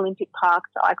from Olympic Park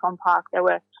to Icon Park. There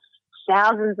were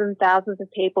thousands and thousands of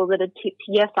people that had tipped,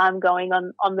 yes, I'm going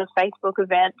on the Facebook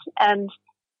event. And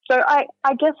so I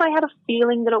guess I had a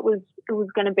feeling that it was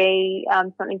going to be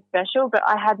something special, but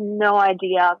I had no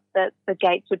idea that the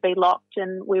gates would be locked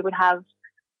and we would have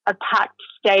a packed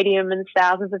stadium and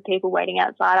thousands of people waiting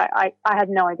outside. I had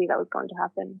no idea that was going to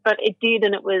happen, but it did,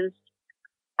 and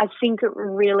I think it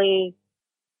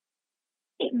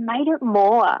made it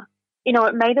more,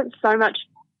 it made it so much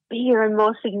bigger and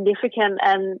more significant,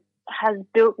 and has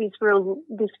built this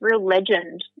real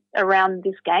legend around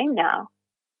this game now.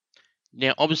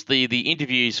 Now, obviously, the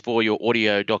interviews for your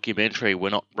audio documentary were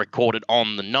not recorded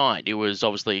on the night. It was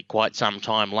obviously quite some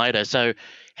time later. So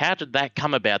how did that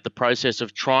come about, the process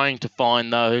of trying to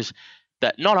find those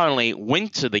that not only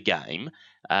went to the game,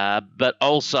 but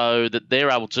also that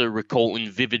they're able to recall in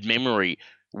vivid memory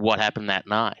what happened that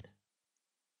night?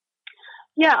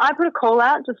 Yeah, I put a call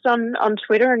out just on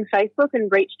Twitter and Facebook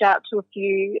and reached out to a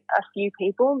few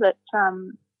people that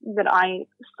I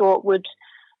thought would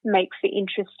make for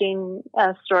interesting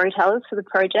storytellers for the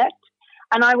project.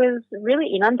 And I was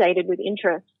really inundated with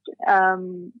interest.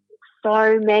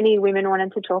 So many women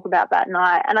wanted to talk about that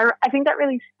night. And I think that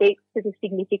really speaks to the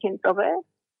significance of it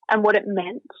and what it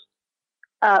meant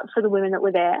for the women that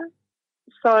were there.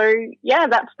 So, yeah,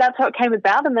 that's how it came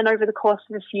about. And then over the course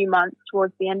of a few months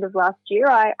towards the end of last year,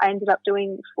 I ended up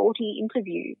doing 40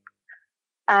 interviews.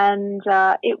 And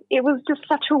it was just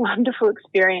such a wonderful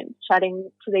experience chatting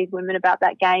to these women about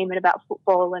that game and about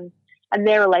football and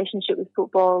their relationship with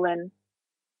football. And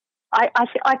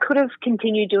I could have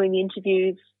continued doing the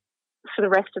interviews for the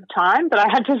rest of time, but I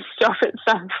had to stop at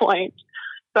some point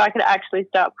so I could actually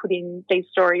start putting these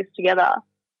stories together.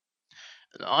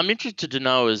 I'm interested to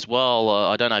know as well,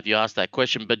 I don't know if you asked that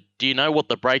question, but do you know what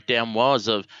the breakdown was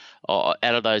of out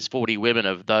of those 40 women,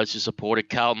 of those who supported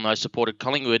Carlton, those who supported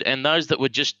Collingwood, and those that were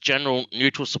just general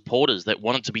neutral supporters that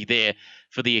wanted to be there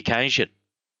for the occasion?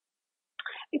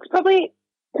 It's probably,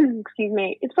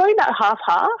 it's probably about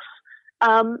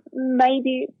half-half.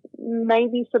 Maybe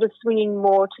sort of swinging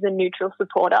more to the neutral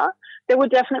supporter. I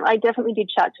definitely did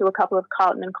chat to a couple of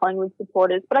Carlton and Collingwood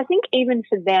supporters, but I think even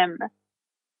for them,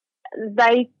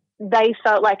 they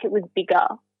felt like it was bigger.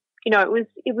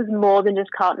 It was more than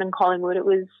just Carlton and Collingwood. It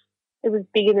was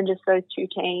bigger than just those two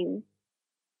teams.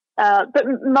 But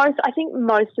I think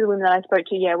most of the women that I spoke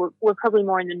to, were probably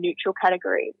more in the neutral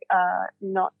category,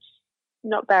 not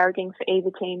barraging for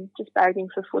either team, just barraging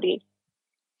for footy.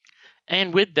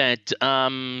 And with that,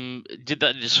 did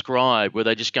that describe, were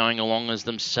they just going along as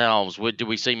themselves? Did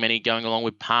we see many going along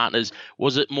with partners?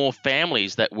 Was it more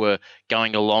families that were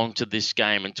going along to this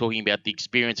game and talking about the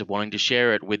experience of wanting to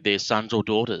share it with their sons or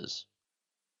daughters?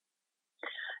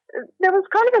 There was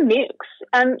kind of a mix.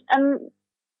 And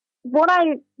what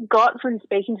I got from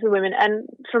speaking to the women and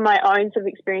from my own sort of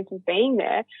experiences being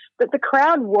there, that the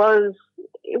crowd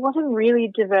wasn't really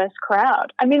a diverse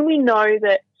crowd. I mean, we know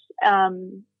that,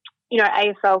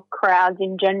 AFL crowds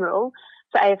in general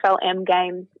for AFL M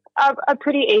games are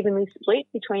pretty evenly split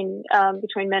between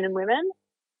men and women.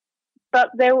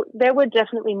 But there were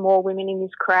definitely more women in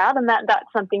this crowd, and that's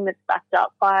something that's backed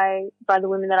up by the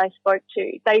women that I spoke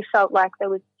to. They felt like there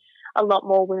was a lot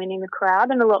more women in the crowd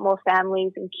and a lot more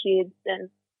families and kids, and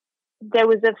there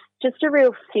was just a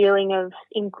real feeling of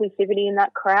inclusivity in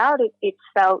that crowd. It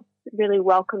felt really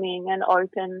welcoming and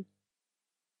open.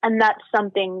 And that's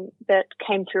something that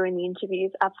came through in the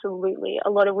interviews, absolutely. A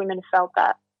lot of women felt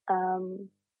that.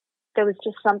 There was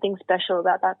just something special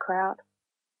about that crowd.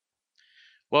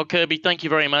 Well, Kirby, thank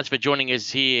you very much for joining us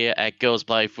here at Girls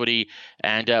Play Footy,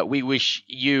 and we wish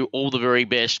you all the very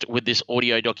best with this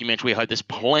audio documentary. We hope there's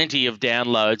plenty of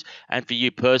downloads, and for you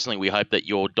personally, we hope that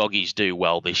your doggies do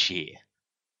well this year.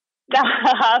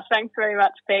 Thanks very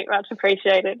much, Pete. Much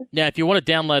appreciated. Now, if you want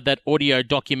to download that audio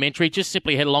documentary, just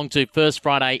simply head along to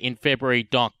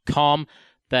firstfridayinfebruary.com.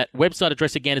 That website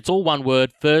address again, it's all one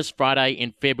word,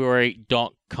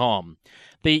 firstfridayinfebruary.com.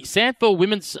 The SANFL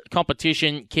women's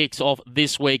competition kicks off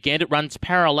this weekend. It runs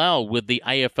parallel with the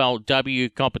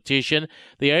AFLW competition.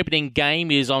 The opening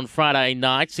game is on Friday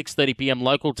night, 6:30 p.m.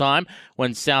 local time,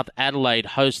 when South Adelaide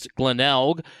hosts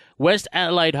Glenelg. West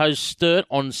Adelaide hosts Sturt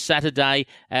on Saturday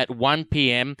at 1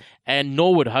 p.m. and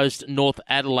Norwood hosts North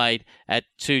Adelaide at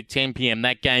 2:10 p.m.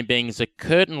 That game being as a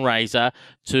curtain raiser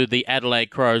to the Adelaide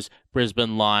Crows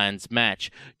Brisbane Lions match.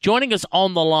 Joining us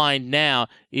on the line now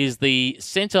is the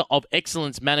Centre of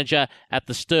Excellence Manager at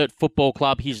the Sturt Football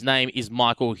Club. His name is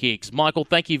Michael Hicks. Michael,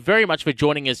 thank you very much for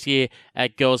joining us here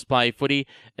at Girls Play Footy.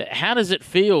 How does it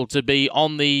feel to be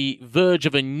on the verge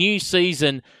of a new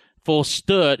season for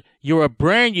Sturt? You're a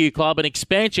brand new club, an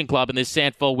expansion club in this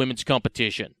SANFL women's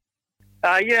competition.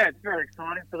 Yeah, it's very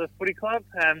exciting for the footy club.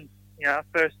 Our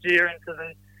first year into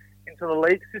the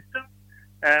league system.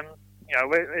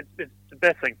 It's the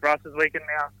best thing for us is we can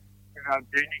now give our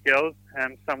junior girls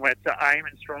somewhere to aim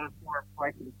and strive for and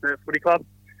play for the Sturt Footy Club,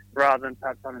 rather than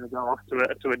perhaps having to go off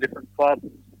to a different club.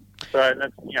 So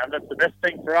that's the best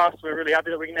thing for us. We're really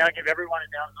happy that we can now give everyone in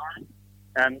our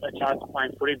zone a chance of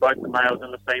playing footy, both the males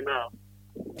and the females.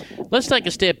 Let's take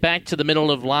a step back to the middle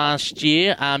of last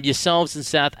year. Yourselves and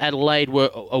South Adelaide were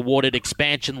awarded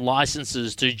expansion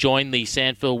licences to join the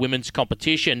SANFL women's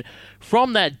competition.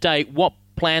 From that date, what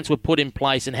plans were put in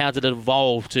place and how did it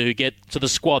evolve to get to the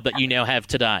squad that you now have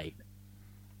today?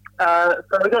 So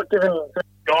we got given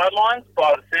guidelines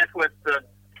by the SANFL as to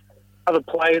other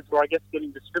players were,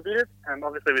 getting distributed.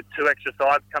 Obviously, with 2 extra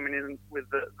sides coming in with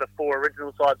the 4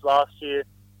 original sides last year,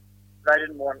 they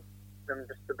didn't want them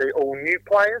just to be all new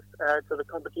players to the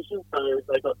competition, so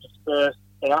they got dispersed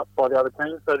out by the other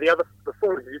teams. So the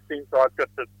 4 existing sides got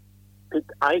to pick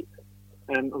 8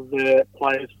 of their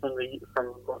players from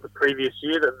the previous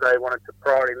year that they wanted to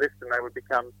priority list, and they would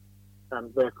become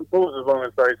their footballers as long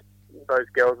as those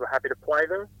girls were happy to play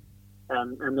them.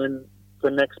 And then the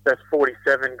next best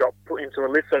 47 got put into a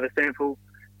list, so the SANFL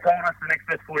told us the next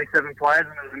best 47 players,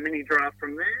 and there was a mini draft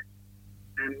from there.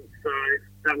 And so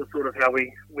that was sort of how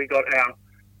we got our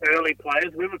early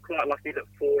players. We were quite lucky that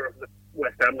 4 of the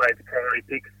West Adelaide's priority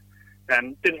picks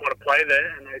didn't want to play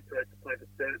there, and they chose to play for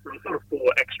Sturt. So it was sort of 4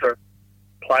 extra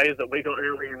players that we got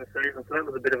early in the season, so that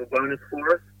was a bit of a bonus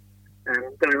for us.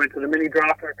 Then we went to the mini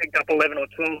draft and we picked up 11 or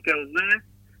 12 girls there.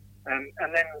 And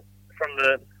then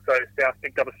so South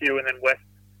picked up a few, and then West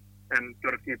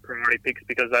got a few priority picks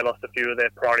because they lost a few of their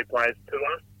priority players to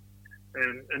us.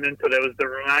 And then so there was the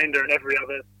remainder, and every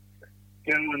other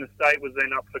girl in the state was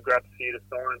then up for grabs for you to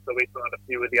sign, so we signed a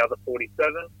few with the other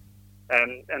 47.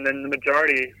 And then the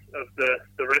majority of the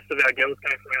rest of our girls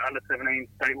came from our under-17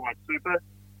 statewide super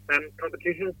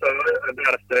competition, so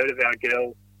about a third of our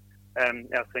girls,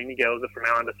 our senior girls, are from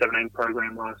our under-17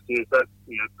 program last year. So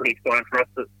that's pretty exciting for us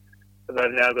that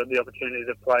they've now got the opportunity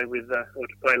to play with or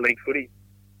to play league footy.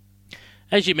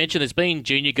 As you mentioned, there's been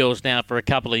junior girls now for a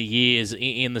couple of years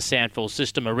in the Sandford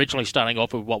system, originally starting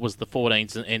off with what was the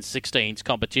 14s and 16s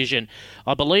competition.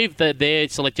 I believe that they're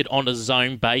selected on a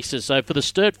zone basis. So for the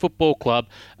Sturt Football Club,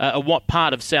 what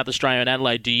part of South Australia and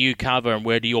Adelaide do you cover, and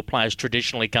where do your players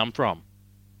traditionally come from?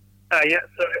 So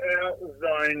our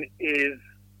zone is,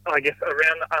 I guess,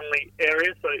 around the Unley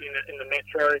area. So in the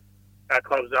metro, our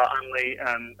clubs are Unley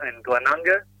and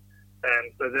Glenunga.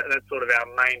 So that's sort of our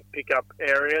main pickup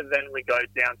area. Then we go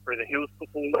down through the Hills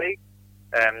Football League.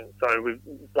 So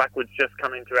Blackwood's just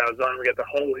come into our zone. We get the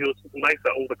whole Hills Football League,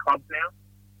 so all the clubs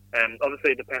now.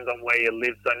 Obviously, it depends on where you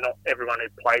live. So not everyone who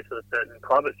plays for a certain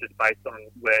club. It's just based on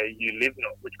where you live,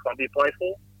 not which club you play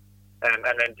for. And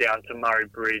then down to Murray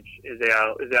Bridge is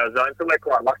our zone. So we're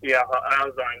quite lucky. Our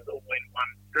zone's all in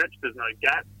one stretch. There's no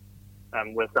gap.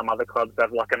 Where some other clubs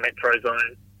have like a metro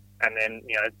zone, and then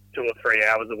 2 or 3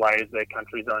 hours away is their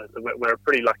country zone. So we're a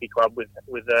pretty lucky club with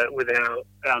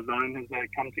our zone as they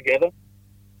come together.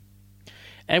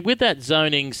 And with that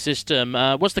zoning system,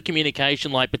 what's the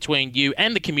communication like between you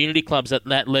and the community clubs at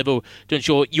that level to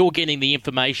ensure you're getting the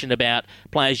information about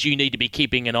players you need to be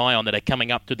keeping an eye on that are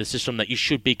coming up through the system that you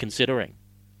should be considering?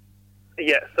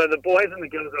 Yeah, so the boys and the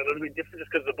girls are a little bit different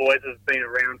just because the boys have been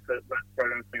around that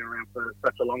program's been around for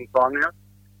such a long time now.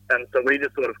 And so we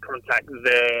just sort of contact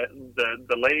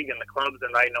the league and the clubs,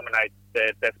 and they nominate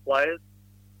their best players.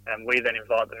 And we then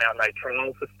invite them out and they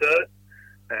trial for Sturt.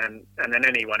 And then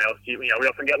anyone else, we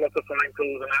often get lots of phone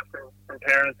calls and that from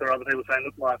parents or other people saying,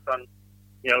 look, my son,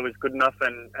 was good enough,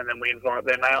 and then we invite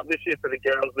them out. This year for the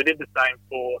girls, we did the same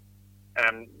for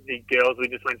the girls. We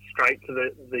just went straight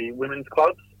to the women's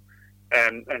clubs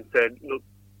and said, look,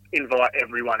 invite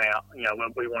everyone out.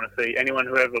 We want to see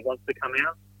whoever wants to come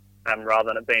out, rather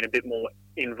than it being a bit more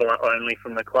invite only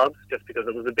from the clubs, just because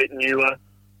it was a bit newer.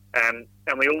 And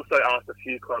we also asked a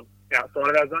few clubs outside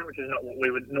of our zone, which is not what we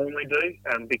would normally do,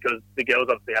 because the girls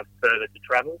obviously have further to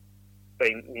travel,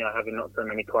 being having not so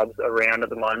many clubs around at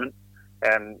the moment.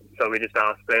 So we just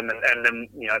asked them, and then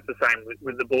it's the same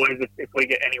with the boys. If we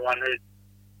get anyone who's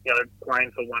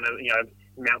playing for one of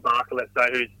Mount Barker, let's say,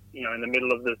 who's in the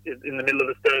middle of the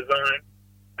Sturt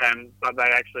zone, but they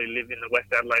actually live in the West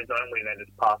Adelaide zone, we then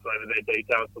just pass over their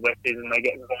details to Westies and they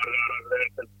get invited out over there.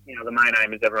 Because, the main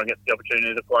aim is everyone gets the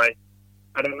opportunity to play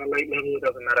at an elite level. It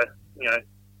doesn't matter,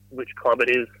 which club it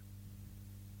is.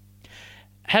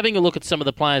 Having a look at some of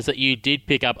the players that you did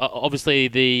pick up, obviously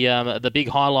the big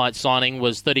highlight signing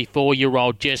was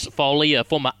 34-year-old Jess Foley, a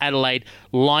former Adelaide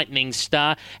Lightning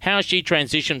star. How has she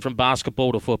transitioned from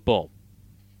basketball to football?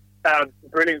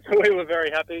 Brilliant. So we were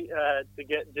very happy to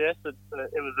get Jess. It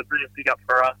was a brilliant pick-up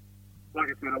for us. Like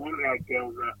I said, a lot of our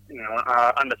girls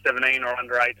are under 17 or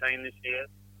under 18 this year,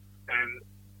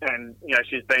 and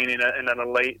she's been in an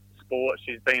elite sport.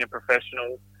 She's been a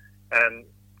professional, and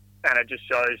it just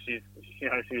shows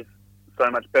she's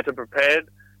so much better prepared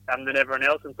than everyone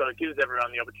else, and so it gives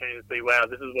everyone the opportunity to see, wow,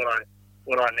 this is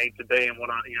what I need to be and what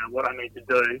I need to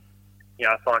do.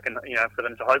 If I can, for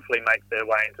them to hopefully make their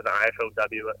way into the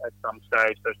AFLW at some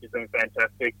stage. So she's been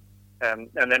fantastic. And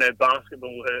then her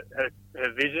basketball,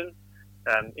 her vision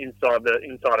inside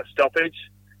a stoppage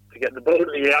to get the ball to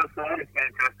the outside is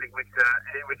fantastic,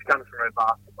 which comes from her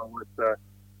basketball.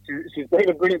 She's been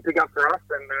a brilliant pickup for us,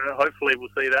 and hopefully we'll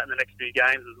see that in the next few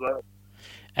games as well.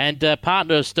 And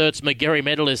partner of Sturt's McGarry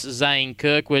medalist Zane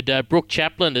Kirkwood, Brooke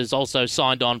Chaplin has also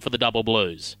signed on for the Double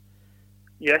Blues.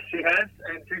 Yes, she has,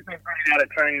 and she's been pretty out at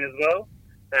training as well.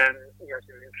 She's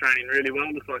been training really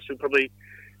well. Looks like she'll probably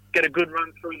get a good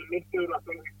run through the midfield. I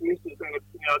think she's been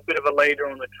a bit of a leader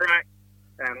on the track,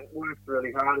 and works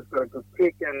really hard. Has got a good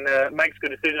kick and makes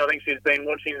good decisions. I think she's been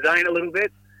watching Zane a little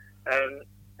bit, and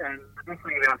the good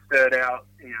thing about Sturt,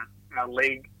 our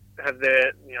league have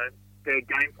their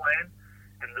game plan,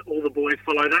 and all the boys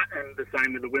follow that, and the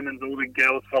same with the women's. All the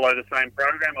girls follow the same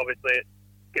program. Obviously, it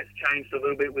gets changed a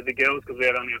little bit with the girls because we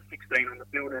only have 16 on the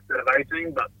field instead of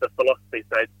 18, but the philosophy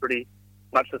stays pretty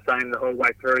much the same the whole way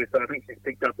through. So I think she's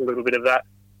picked up a little bit of that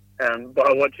by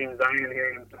watching Zane and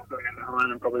hearing him talk around the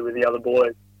home and probably with the other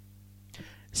boys.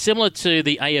 Similar to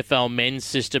the AFL men's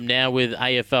system, now with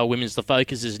AFL women's, the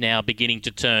focus is now beginning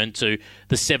to turn to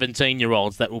the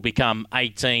 17-year-olds that will become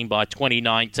 18 by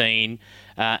 2019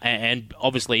 and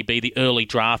obviously be the early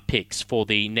draft picks for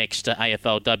the next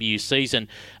AFLW season.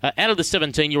 Out of the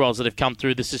 17-year-olds that have come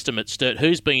through the system at Sturt,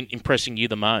 who's been impressing you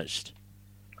the most?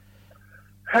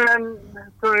 So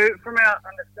from our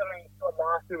under-17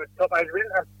 last year with top age, we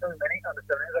didn't have too many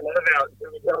under-17s. A lot of our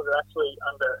junior girls are actually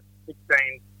under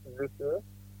 16 this year.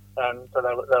 So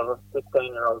they were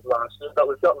 16-year-olds last year. But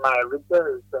we've got Maya Richter,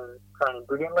 who's been training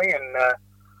brilliantly, and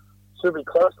should be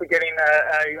close to getting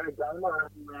a game on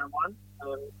in round one.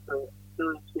 So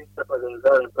she's definitely been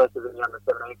very impressive in the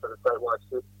under-17 for the statewide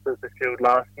Super Shield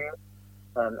last year,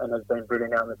 and has been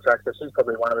brilliant out on the track. So she's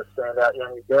probably one of the standout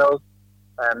young girls.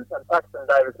 And Paxton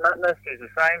Davis-Matness, she's the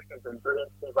same. She's been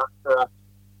brilliant. She's up for us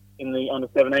in the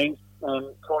under-17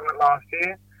 tournament last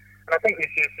year. And I think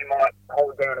this year she might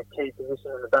hold down a key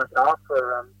position in the back half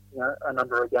for a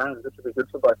number of games, which would be good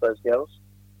for both those girls.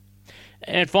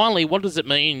 And finally, what does it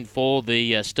mean for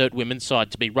the Sturt women's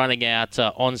side to be running out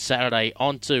on Saturday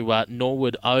onto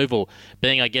Norwood Oval,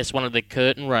 being, I guess, one of the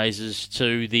curtain raisers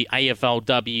to the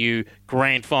AFLW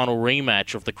Grand Final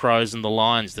rematch of the Crows and the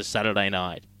Lions this Saturday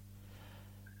night?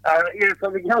 So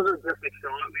the girls are just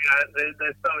excited.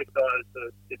 They're so excited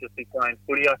to just be playing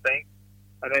footy, I think.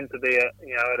 And then to be at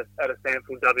a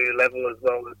Sanford W level as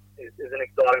well is an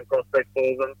exciting prospect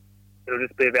for them. It'll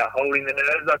just be about holding the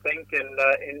nerves, I think, and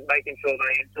in making sure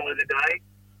they enjoy the day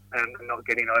and not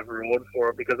getting overawed for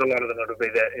it, because a lot of them it'll be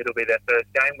their first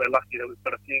game. We're lucky that we've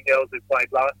got a few girls who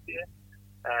played last year,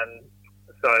 and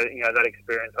so that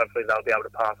experience hopefully they'll be able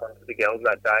to pass on to the girls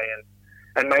that day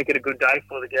and make it a good day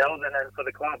for the girls and then for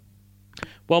the club.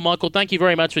 Well, Michael, thank you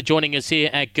very much for joining us here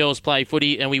at Girls Play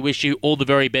Footy, and we wish you all the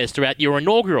very best throughout your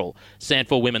inaugural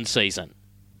Sandford Women's season.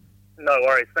 No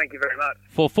worries. Thank you very much.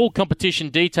 For full competition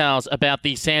details about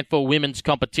the Sandford Women's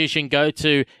competition, go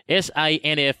to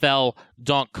sanfl.com.au.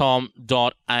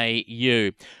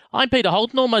 I'm Peter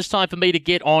Holton. Almost time for me to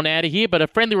get on out of here, but a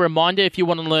friendly reminder, if you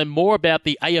want to learn more about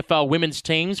the AFL women's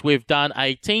teams, we've done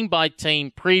a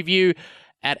team-by-team preview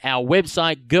at our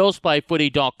website,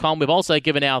 girlsplayfooty.com. We've also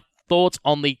given our thoughts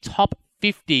on the top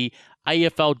 50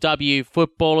 AFLW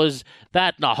footballers.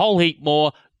 That and a whole heap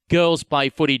more.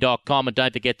 girlsplayfooty.com, and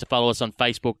don't forget to follow us on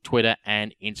Facebook, Twitter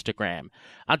and Instagram.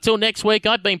 Until next week,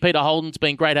 I've been Peter Holden. It's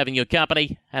been great having your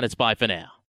company, and it's bye for now.